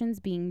transmissions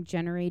being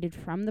generated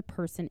from the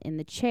person in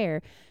the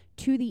chair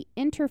to the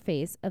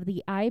interface of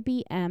the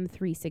IBM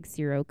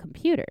 360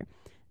 computer.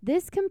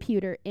 This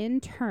computer,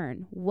 in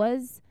turn,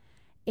 was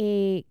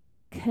a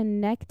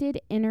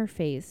connected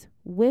interface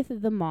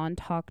with the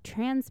Montauk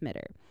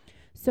transmitter.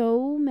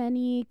 So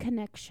many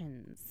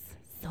connections,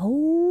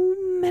 so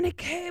many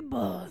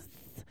cables.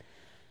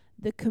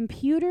 The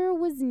computer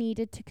was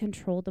needed to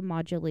control the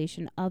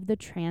modulation of the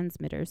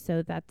transmitter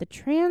so that the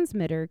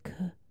transmitter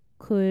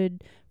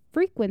could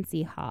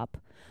frequency hop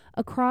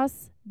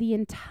across the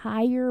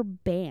entire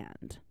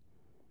band.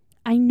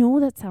 I know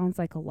that sounds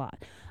like a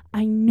lot.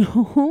 I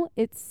know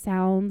it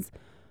sounds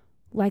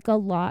like a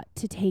lot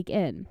to take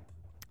in.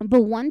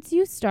 But once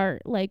you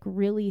start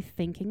really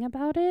thinking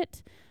about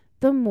it,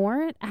 the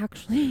more it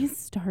actually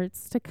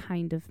starts to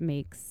kind of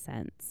make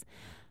sense.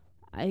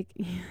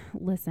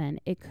 Listen,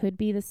 it could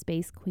be the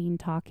Space Queen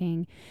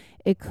talking.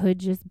 It could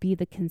just be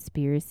the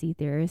conspiracy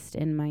theorist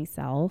in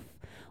myself.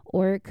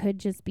 Or it could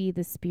just be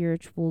the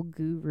spiritual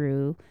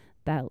guru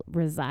that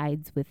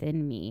resides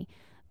within me.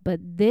 But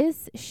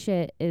this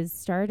shit is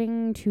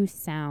starting to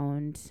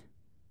sound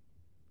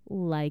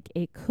like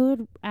it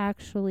could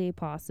actually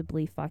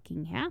possibly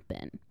fucking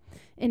happen.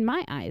 In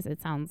my eyes,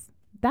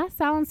 that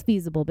sounds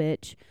feasible,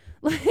 bitch.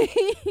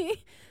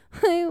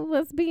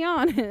 Let's be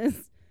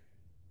honest.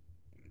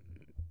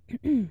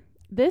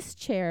 This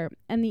chair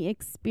and the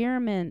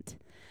experiments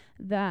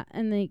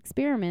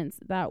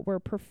that were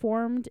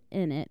performed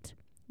in it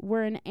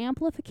were an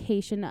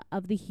amplification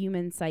of the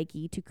human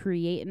psyche to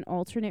create an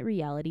alternate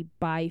reality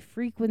by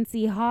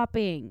frequency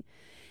hopping.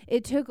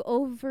 It took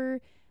over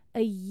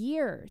a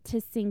year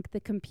to sync the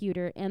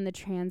computer and the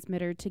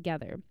transmitter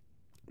together.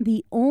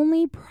 The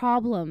only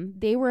problem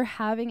they were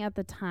having at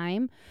the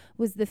time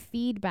was the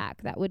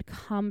feedback that would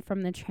come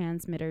from the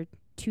transmitter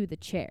to the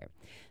chair.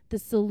 The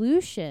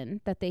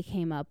solution that they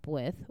came up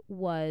with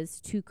was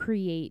to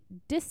create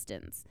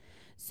distance.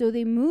 So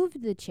they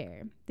moved the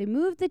chair. They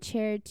moved the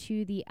chair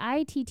to the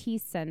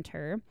ITT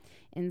Center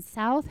in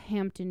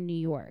Southampton, New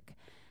York.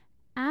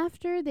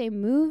 After they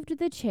moved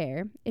the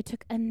chair, it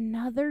took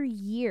another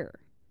year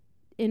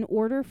in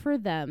order for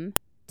them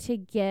to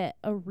get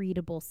a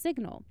readable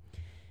signal.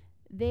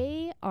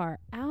 They are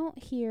out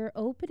here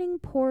opening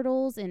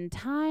portals in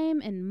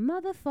time and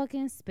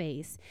motherfucking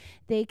space.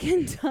 They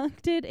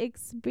conducted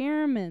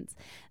experiments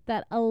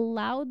that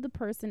allowed the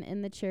person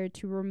in the chair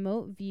to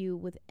remote view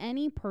with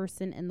any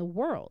person in the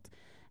world,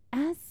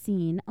 as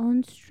seen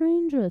on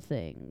Stranger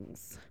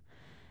Things.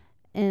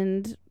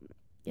 And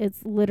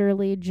it's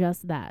literally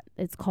just that.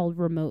 It's called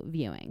remote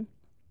viewing.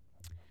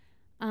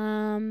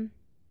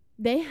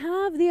 They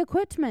have the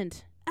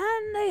equipment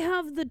and they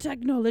have the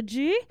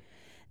technology.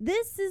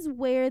 This is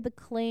where the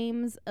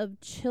claims of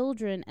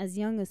children as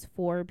young as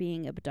 4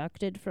 being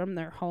abducted from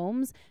their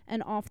homes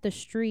and off the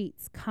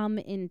streets come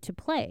into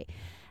play.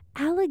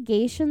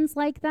 Allegations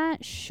like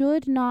that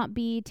should not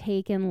be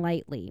taken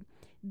lightly.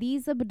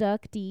 These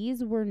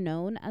abductees were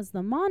known as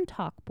the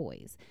Montauk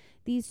Boys.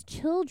 These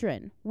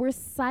children were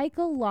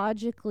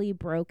psychologically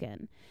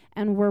broken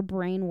and were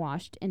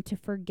brainwashed into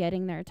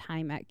forgetting their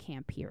time at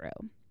Camp Hero.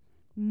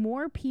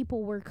 More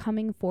people were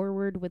coming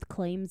forward with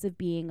claims of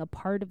being a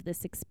part of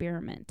this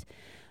experiment.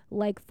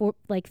 Like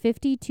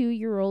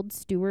 52-year-old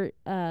Stuart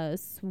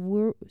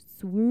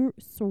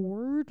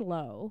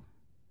Swerdlow.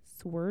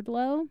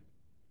 Swerdlow?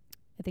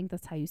 I think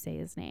that's how you say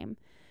his name.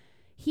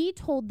 He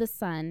told The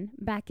Sun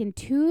back in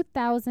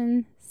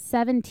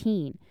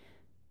 2017.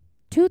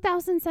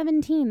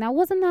 2017. That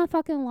wasn't that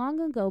fucking long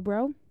ago,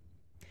 bro.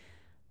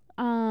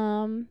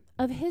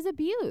 Of his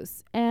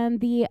abuse and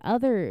the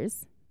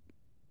others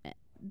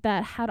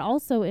that had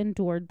also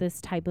endured this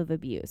type of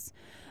abuse.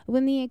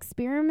 When the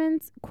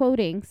experiments, let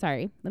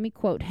me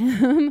quote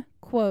him,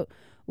 quote,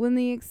 when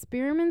the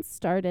experiments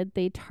started,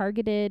 they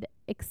targeted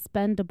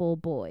expendable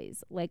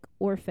boys like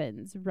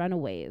orphans,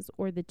 runaways,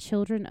 or the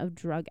children of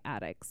drug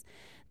addicts,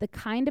 the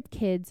kind of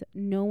kids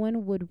no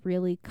one would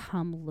really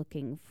come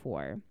looking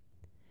for.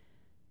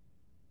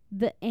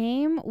 The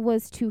aim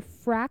was to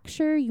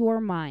fracture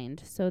your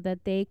mind so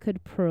that they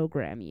could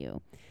program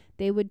you.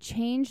 They would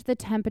change the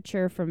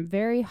temperature from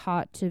very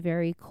hot to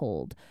very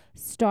cold,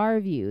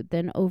 starve you,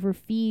 then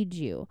overfeed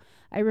you.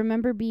 I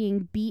remember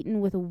being beaten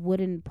with a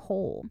wooden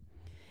pole.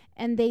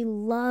 And they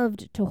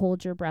loved to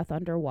hold your breath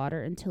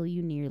underwater until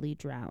you nearly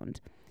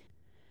drowned.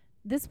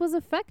 This was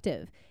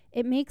effective.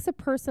 It makes a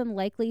person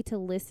likely to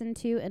listen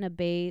to and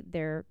obey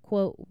their,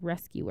 quote,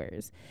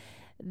 rescuers.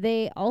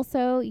 They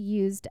also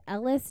used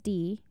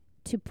LSD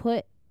to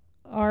put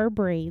our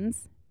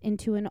brains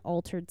into an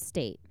altered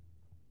state,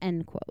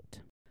 end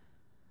quote.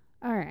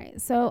 All right,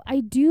 so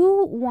I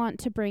do want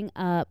to bring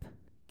up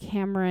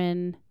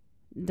Cameron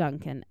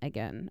Duncan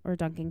again, or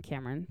Duncan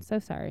Cameron. So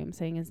sorry, I'm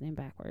saying his name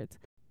backwards.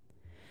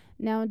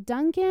 Now,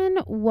 Duncan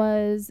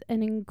was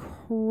an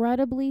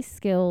incredibly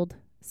skilled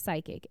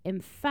psychic. In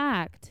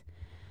fact,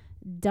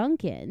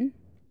 Duncan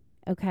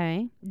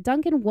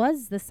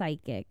was the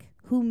psychic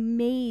who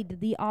made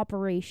the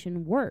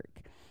operation work.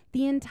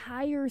 The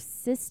entire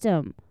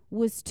system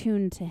was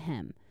tuned to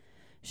him.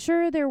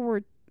 Sure, there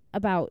were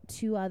about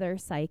 2 other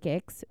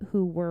psychics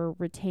who were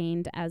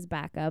retained as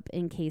backup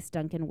in case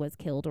Duncan was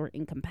killed or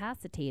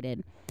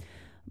incapacitated.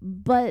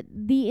 But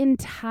the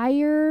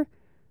entire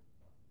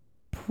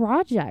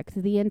project,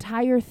 the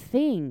entire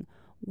thing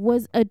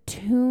was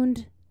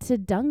attuned to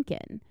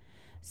Duncan.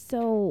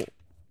 So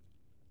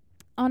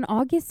on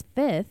August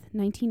 5th,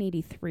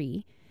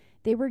 1983,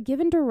 they were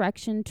given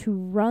direction to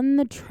run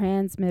the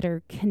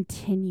transmitter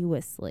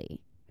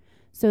continuously.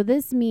 So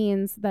this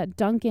means that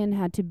Duncan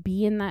had to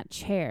be in that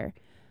chair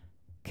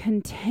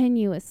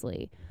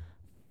continuously,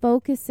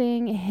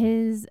 focusing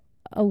his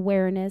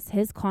awareness,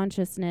 his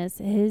consciousness,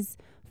 his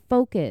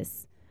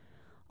focus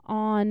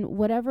on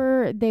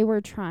whatever they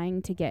were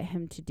trying to get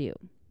him to do.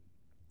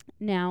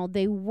 Now,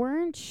 they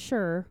weren't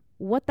sure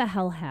what the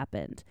hell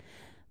happened,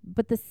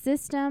 but the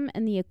system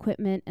and the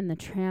equipment and the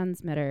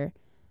transmitter,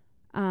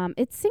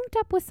 it synced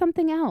up with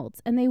something else,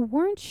 and they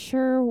weren't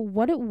sure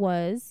what it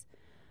was,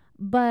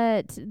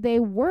 but they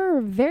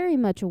were very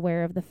much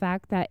aware of the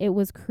fact that it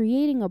was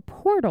creating a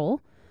portal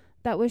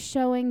that was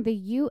showing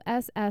the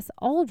USS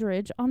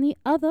Aldridge on the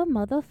other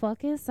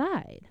motherfucking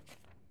side.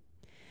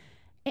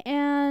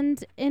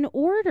 And in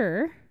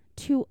order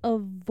to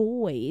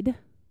avoid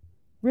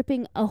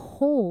ripping a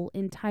hole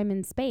in time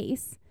and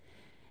space,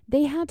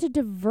 they had to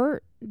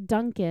divert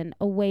Duncan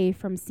away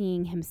from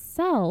seeing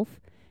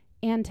himself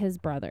and his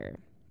brother.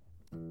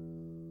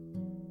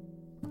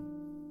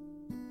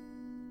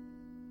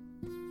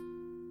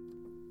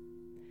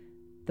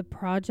 The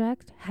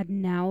project had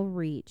now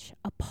reached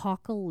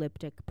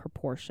apocalyptic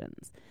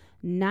proportions.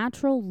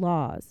 Natural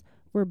laws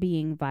were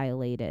being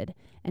violated,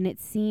 and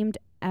it seemed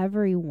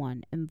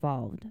everyone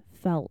involved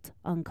felt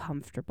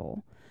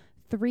uncomfortable.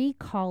 3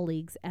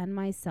 colleagues and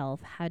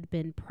myself had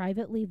been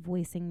privately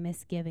voicing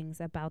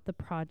misgivings about the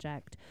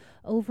project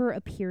over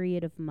a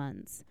period of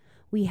months.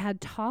 We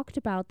had talked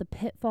about the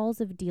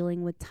pitfalls of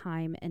dealing with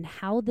time and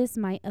how this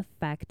might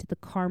affect the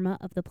karma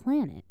of the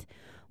planet.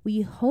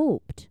 We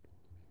hoped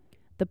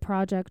the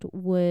project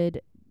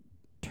would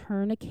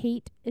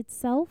tourniquet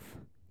itself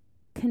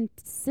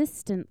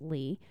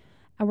consistently.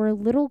 Our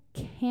little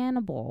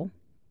cannibal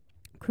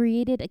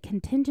created a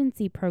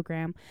contingency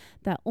program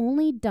that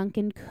only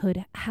Duncan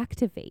could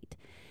activate.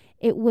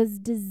 It was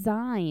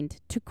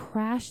designed to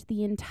crash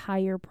the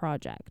entire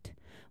project.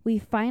 We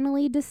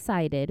finally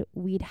decided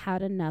we'd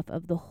had enough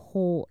of the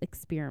whole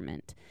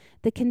experiment.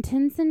 The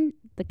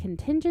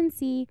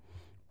contingency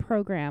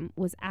program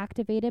was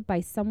activated by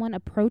someone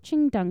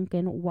approaching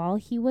Duncan while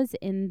he was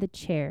in the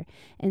chair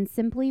and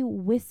simply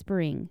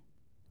whispering,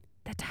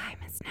 "The time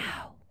is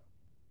now."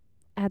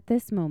 At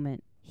this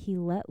moment, he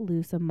let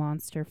loose a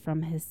monster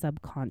from his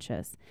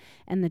subconscious,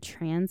 and the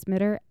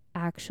transmitter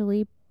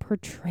actually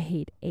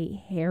portrayed a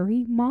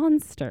hairy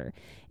monster.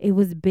 It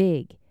was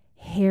big,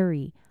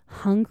 hairy,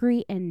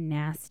 hungry, and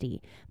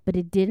nasty, but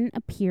it didn't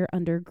appear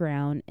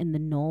underground in the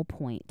null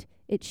point.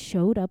 It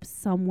showed up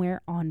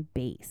somewhere on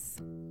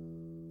base.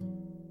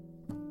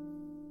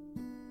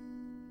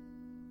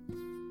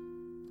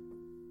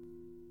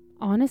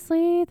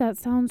 Honestly, that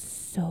sounds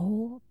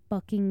so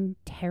fucking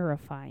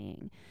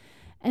terrifying.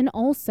 And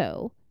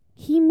also,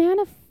 he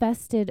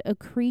manifested a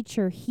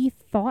creature he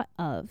thought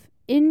of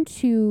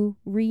into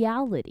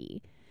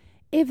reality.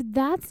 If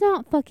that's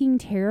not fucking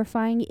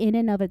terrifying in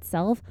and of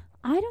itself,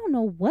 I don't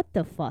know what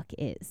the fuck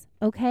is,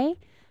 okay?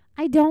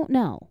 I don't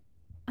know.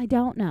 I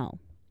don't know,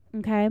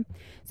 okay?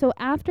 So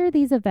after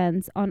these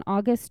events on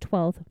August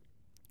 12th,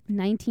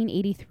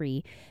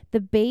 1983, the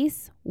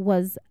base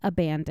was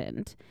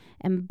abandoned.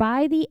 And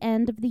by the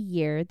end of the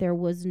year, there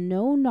was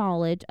no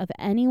knowledge of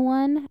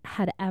anyone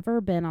had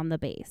ever been on the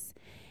base.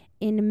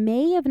 In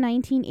May of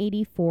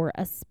 1984,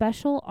 a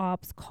special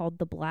ops called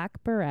the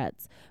Black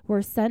Berets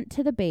were sent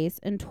to the base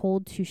and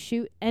told to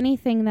shoot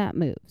anything that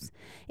moves.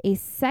 A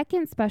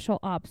second special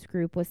ops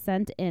group was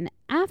sent in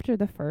after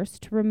the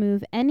first to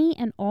remove any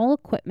and all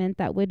equipment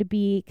that would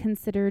be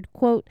considered,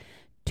 quote,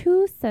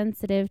 too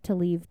sensitive to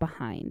leave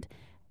behind,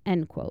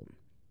 end quote.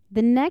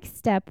 The next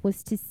step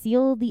was to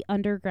seal the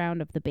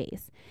underground of the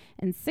base,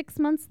 and 6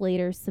 months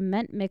later,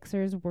 cement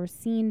mixers were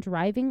seen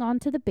driving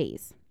onto the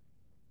base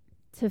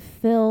to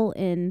fill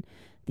in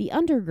the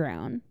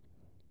underground.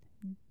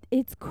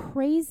 It's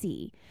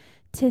crazy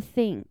to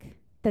think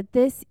that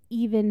this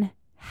even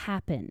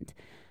happened.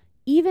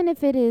 Even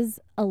if it is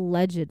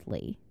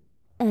allegedly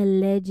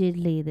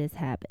this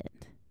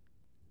happened.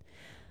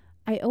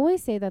 I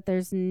always say that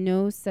there's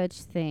no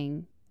such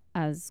thing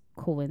as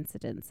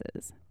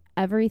coincidences.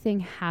 Everything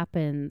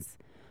happens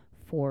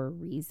for a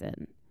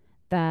reason.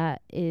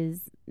 That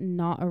is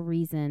not a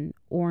reason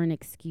or an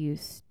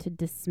excuse to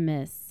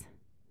dismiss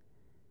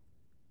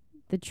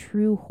the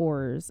true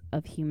horrors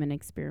of human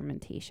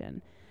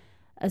experimentation.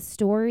 A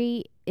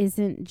story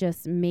isn't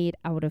just made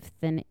out of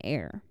thin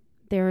air.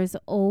 There is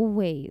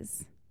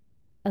always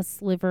a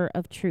sliver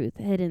of truth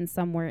hidden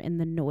somewhere in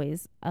the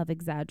noise of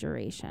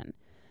exaggeration.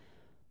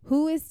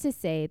 Who is to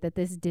say that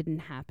this didn't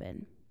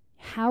happen?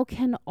 How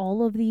can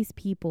all of these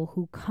people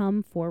who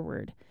come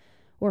forward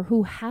or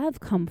who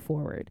have come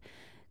forward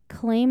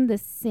claim the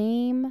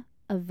same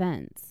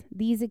events?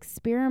 These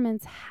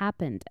experiments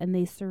happened and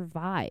they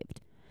survived.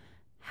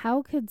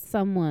 How could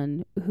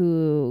someone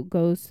who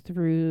goes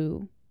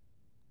through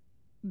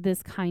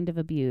this kind of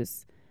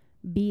abuse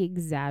be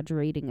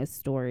exaggerating a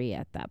story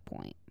at that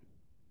point?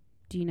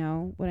 Do you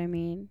know what I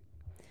mean?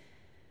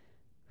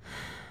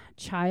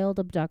 Child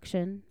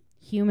abduction,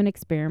 human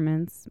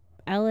experiments,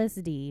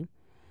 LSD.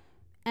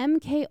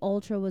 MK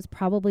Ultra was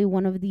probably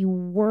one of the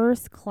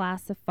worst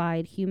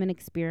classified human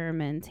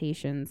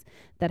experimentations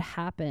that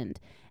happened,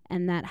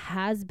 and that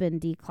has been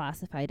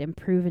declassified and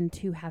proven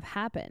to have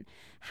happened.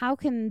 How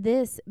can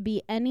this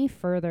be any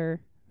further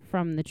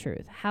from the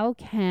truth? How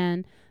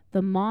can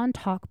the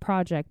Montauk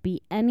Project be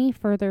any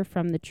further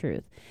from the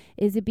truth?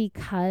 Is it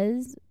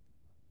because,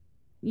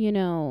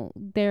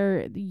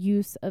 their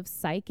use of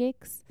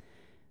psychics?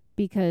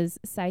 Because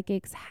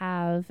psychics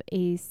have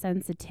a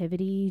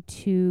sensitivity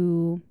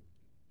to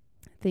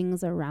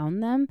things around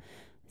them,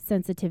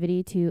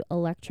 sensitivity to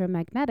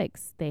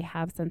electromagnetics. They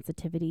have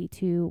sensitivity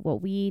to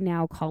what we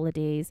now call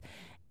nowadays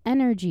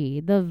energy.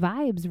 The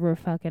vibes were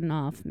fucking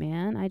off,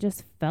 man. I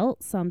just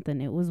felt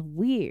something. It was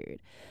weird.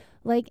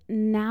 Like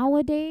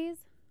nowadays,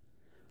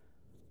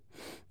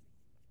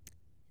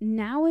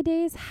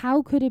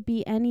 how could it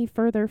be any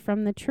further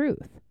from the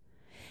truth?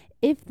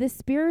 If the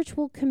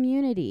spiritual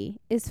community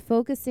is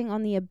focusing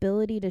on the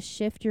ability to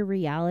shift your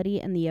reality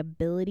and the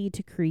ability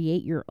to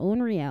create your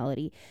own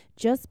reality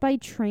just by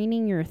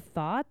training your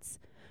thoughts,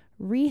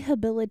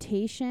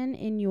 rehabilitation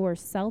in your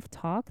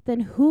self-talk,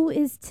 then who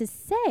is to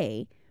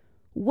say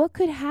what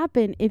could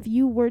happen if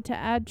you were to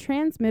add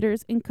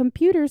transmitters and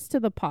computers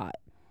to the pot?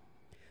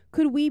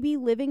 Could we be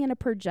living in a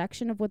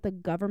projection of what the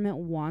government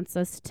wants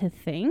us to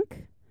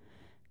think?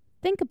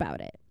 Think about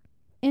it.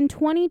 In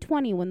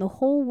 2020, when the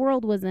whole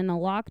world was in a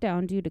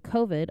lockdown due to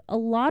COVID, a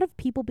lot of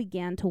people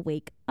began to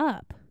wake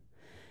up.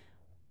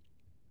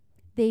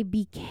 They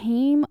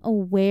became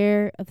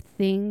aware of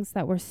things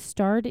that were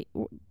staring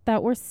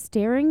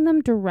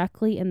them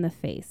directly in the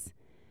face.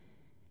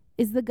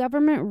 Is the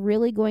government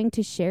really going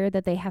to share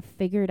that they have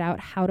figured out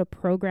how to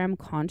program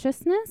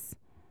consciousness?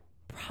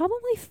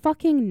 Probably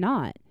fucking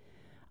not.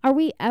 Are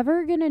we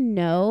ever going to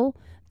know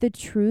the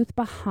truth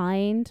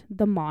behind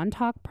the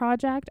Montauk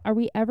Project? Are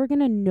we ever going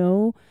to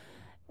know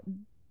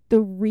the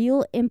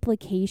real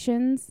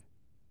implications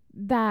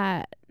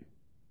that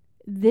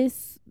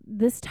this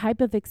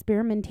type of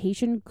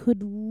experimentation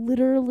could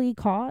literally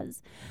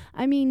cause?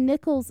 I mean,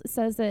 Nichols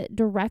says it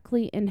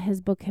directly in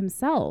his book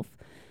himself.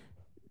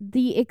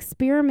 The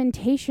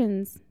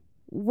experimentations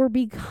were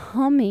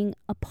becoming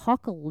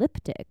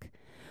apocalyptic.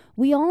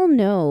 We all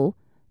know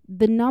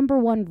the number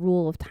one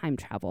rule of time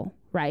travel,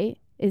 right?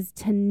 Is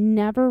to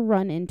never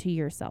run into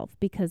yourself,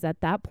 because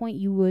at that point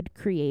you would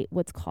create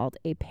what's called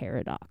a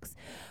paradox.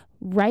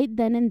 Right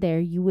then and there,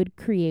 you would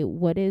create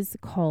what is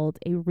called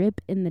a rip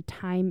in the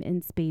time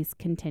and space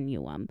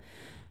continuum.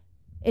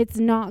 It's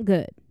not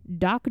good.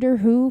 Doctor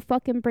Who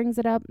fucking brings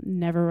it up.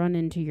 Never run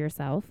into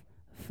yourself.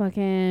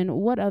 Fucking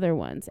what other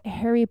ones?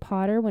 Harry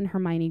Potter, when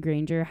Hermione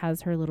Granger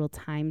has her little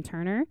time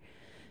turner.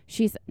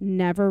 She's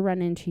never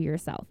run into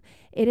yourself.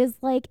 It is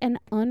like an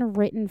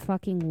unwritten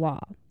fucking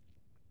law.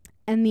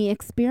 And the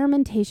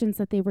experimentations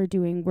that they were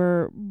doing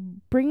were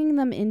bringing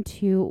them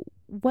into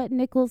what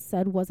Nichols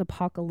said was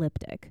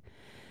apocalyptic.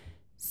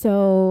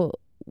 So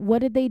what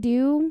did they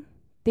do?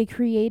 They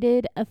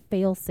created a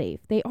failsafe.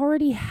 They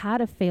already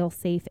had a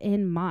failsafe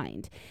in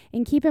mind.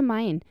 And keep in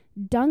mind,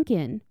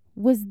 Duncan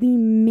was the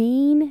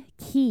main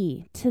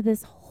key to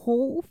this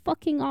whole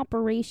fucking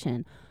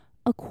operation,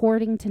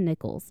 according to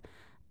Nichols.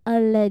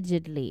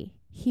 Allegedly,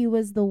 he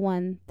was the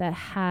one that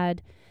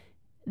had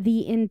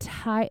the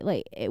entire,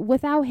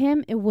 without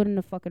him, it wouldn't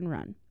have fucking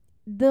run.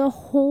 The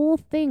whole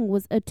thing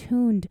was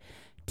attuned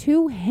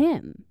to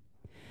him.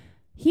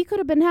 He could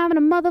have been having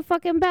a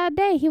motherfucking bad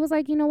day. He was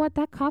like, you know what?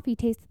 That coffee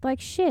tasted like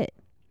shit.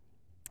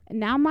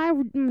 Now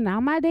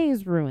my day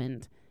is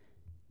ruined.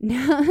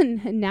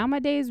 Now my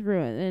day is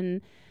ruined.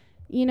 And,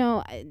 you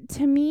know,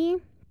 to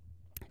me,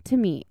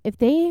 if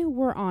they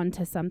were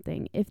onto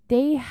something, if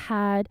they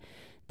had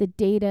the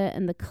data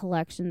and the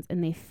collections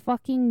and they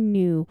fucking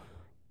knew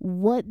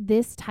what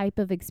this type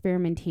of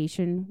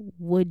experimentation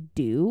would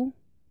do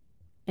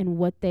and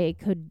what they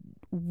could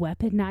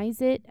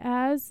weaponize it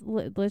as,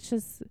 let's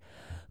just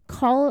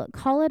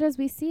call it as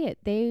we see it.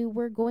 They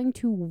were going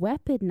to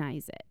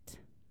weaponize it.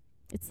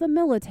 It's the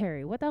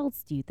military. What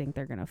else do you think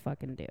they're going to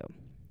fucking do?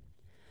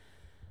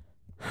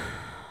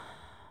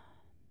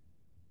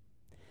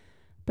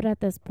 But at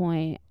this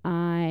point,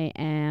 I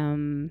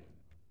am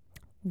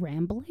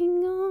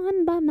rambling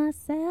on by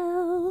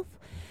myself.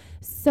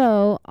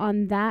 So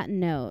on that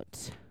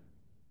note,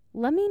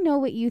 let me know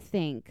what you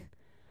think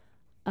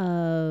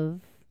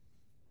of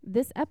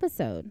this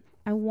episode.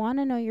 I want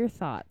to know your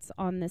thoughts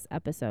on this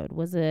episode.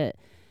 Was it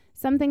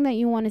something that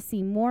you want to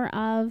see more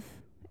of?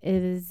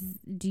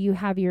 Do you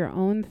have your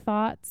own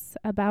thoughts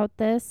about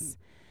this?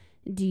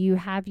 Do you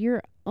have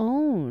your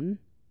own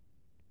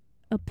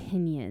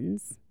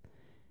opinions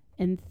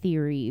and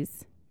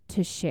theories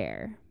to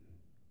share?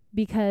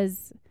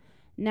 Because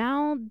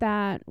now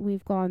that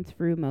we've gone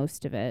through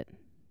most of it,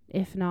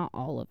 if not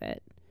all of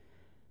it,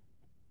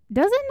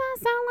 doesn't that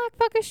sound like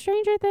fucking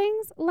Stranger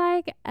Things?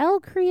 Like, Elle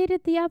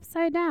created the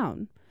Upside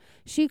Down.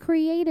 She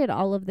created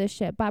all of this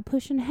shit by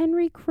pushing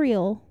Henry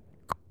Creel.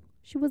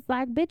 She was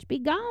like, bitch, be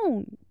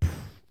gone.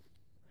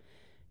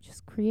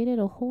 Just created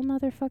a whole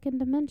nother fucking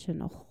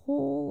dimension, a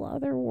whole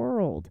other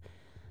world.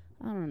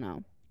 I don't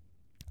know.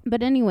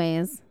 But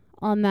anyways,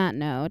 on that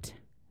note,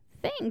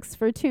 thanks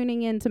for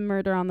tuning in to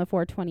Murder on the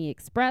 420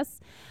 Express.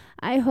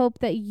 I hope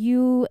that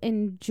you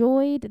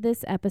enjoyed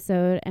this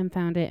episode and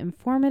found it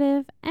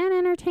informative and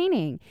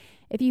entertaining.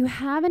 If you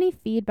have any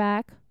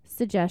feedback,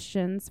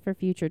 suggestions for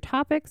future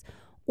topics,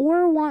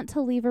 or want to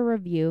leave a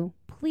review,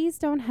 please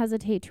don't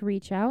hesitate to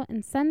reach out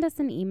and send us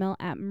an email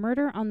at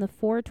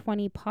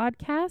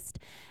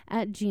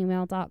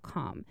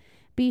murderonthe420podcast@gmail.com.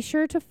 Be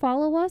sure to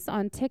follow us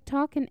on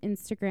TikTok and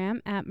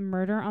Instagram at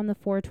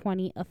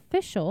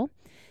murderonthe420official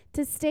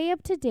to stay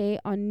up to date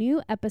on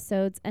new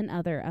episodes and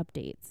other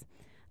updates.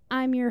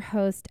 I'm your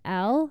host,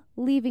 Elle,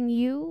 leaving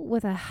you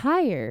with a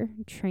higher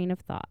train of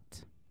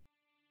thought.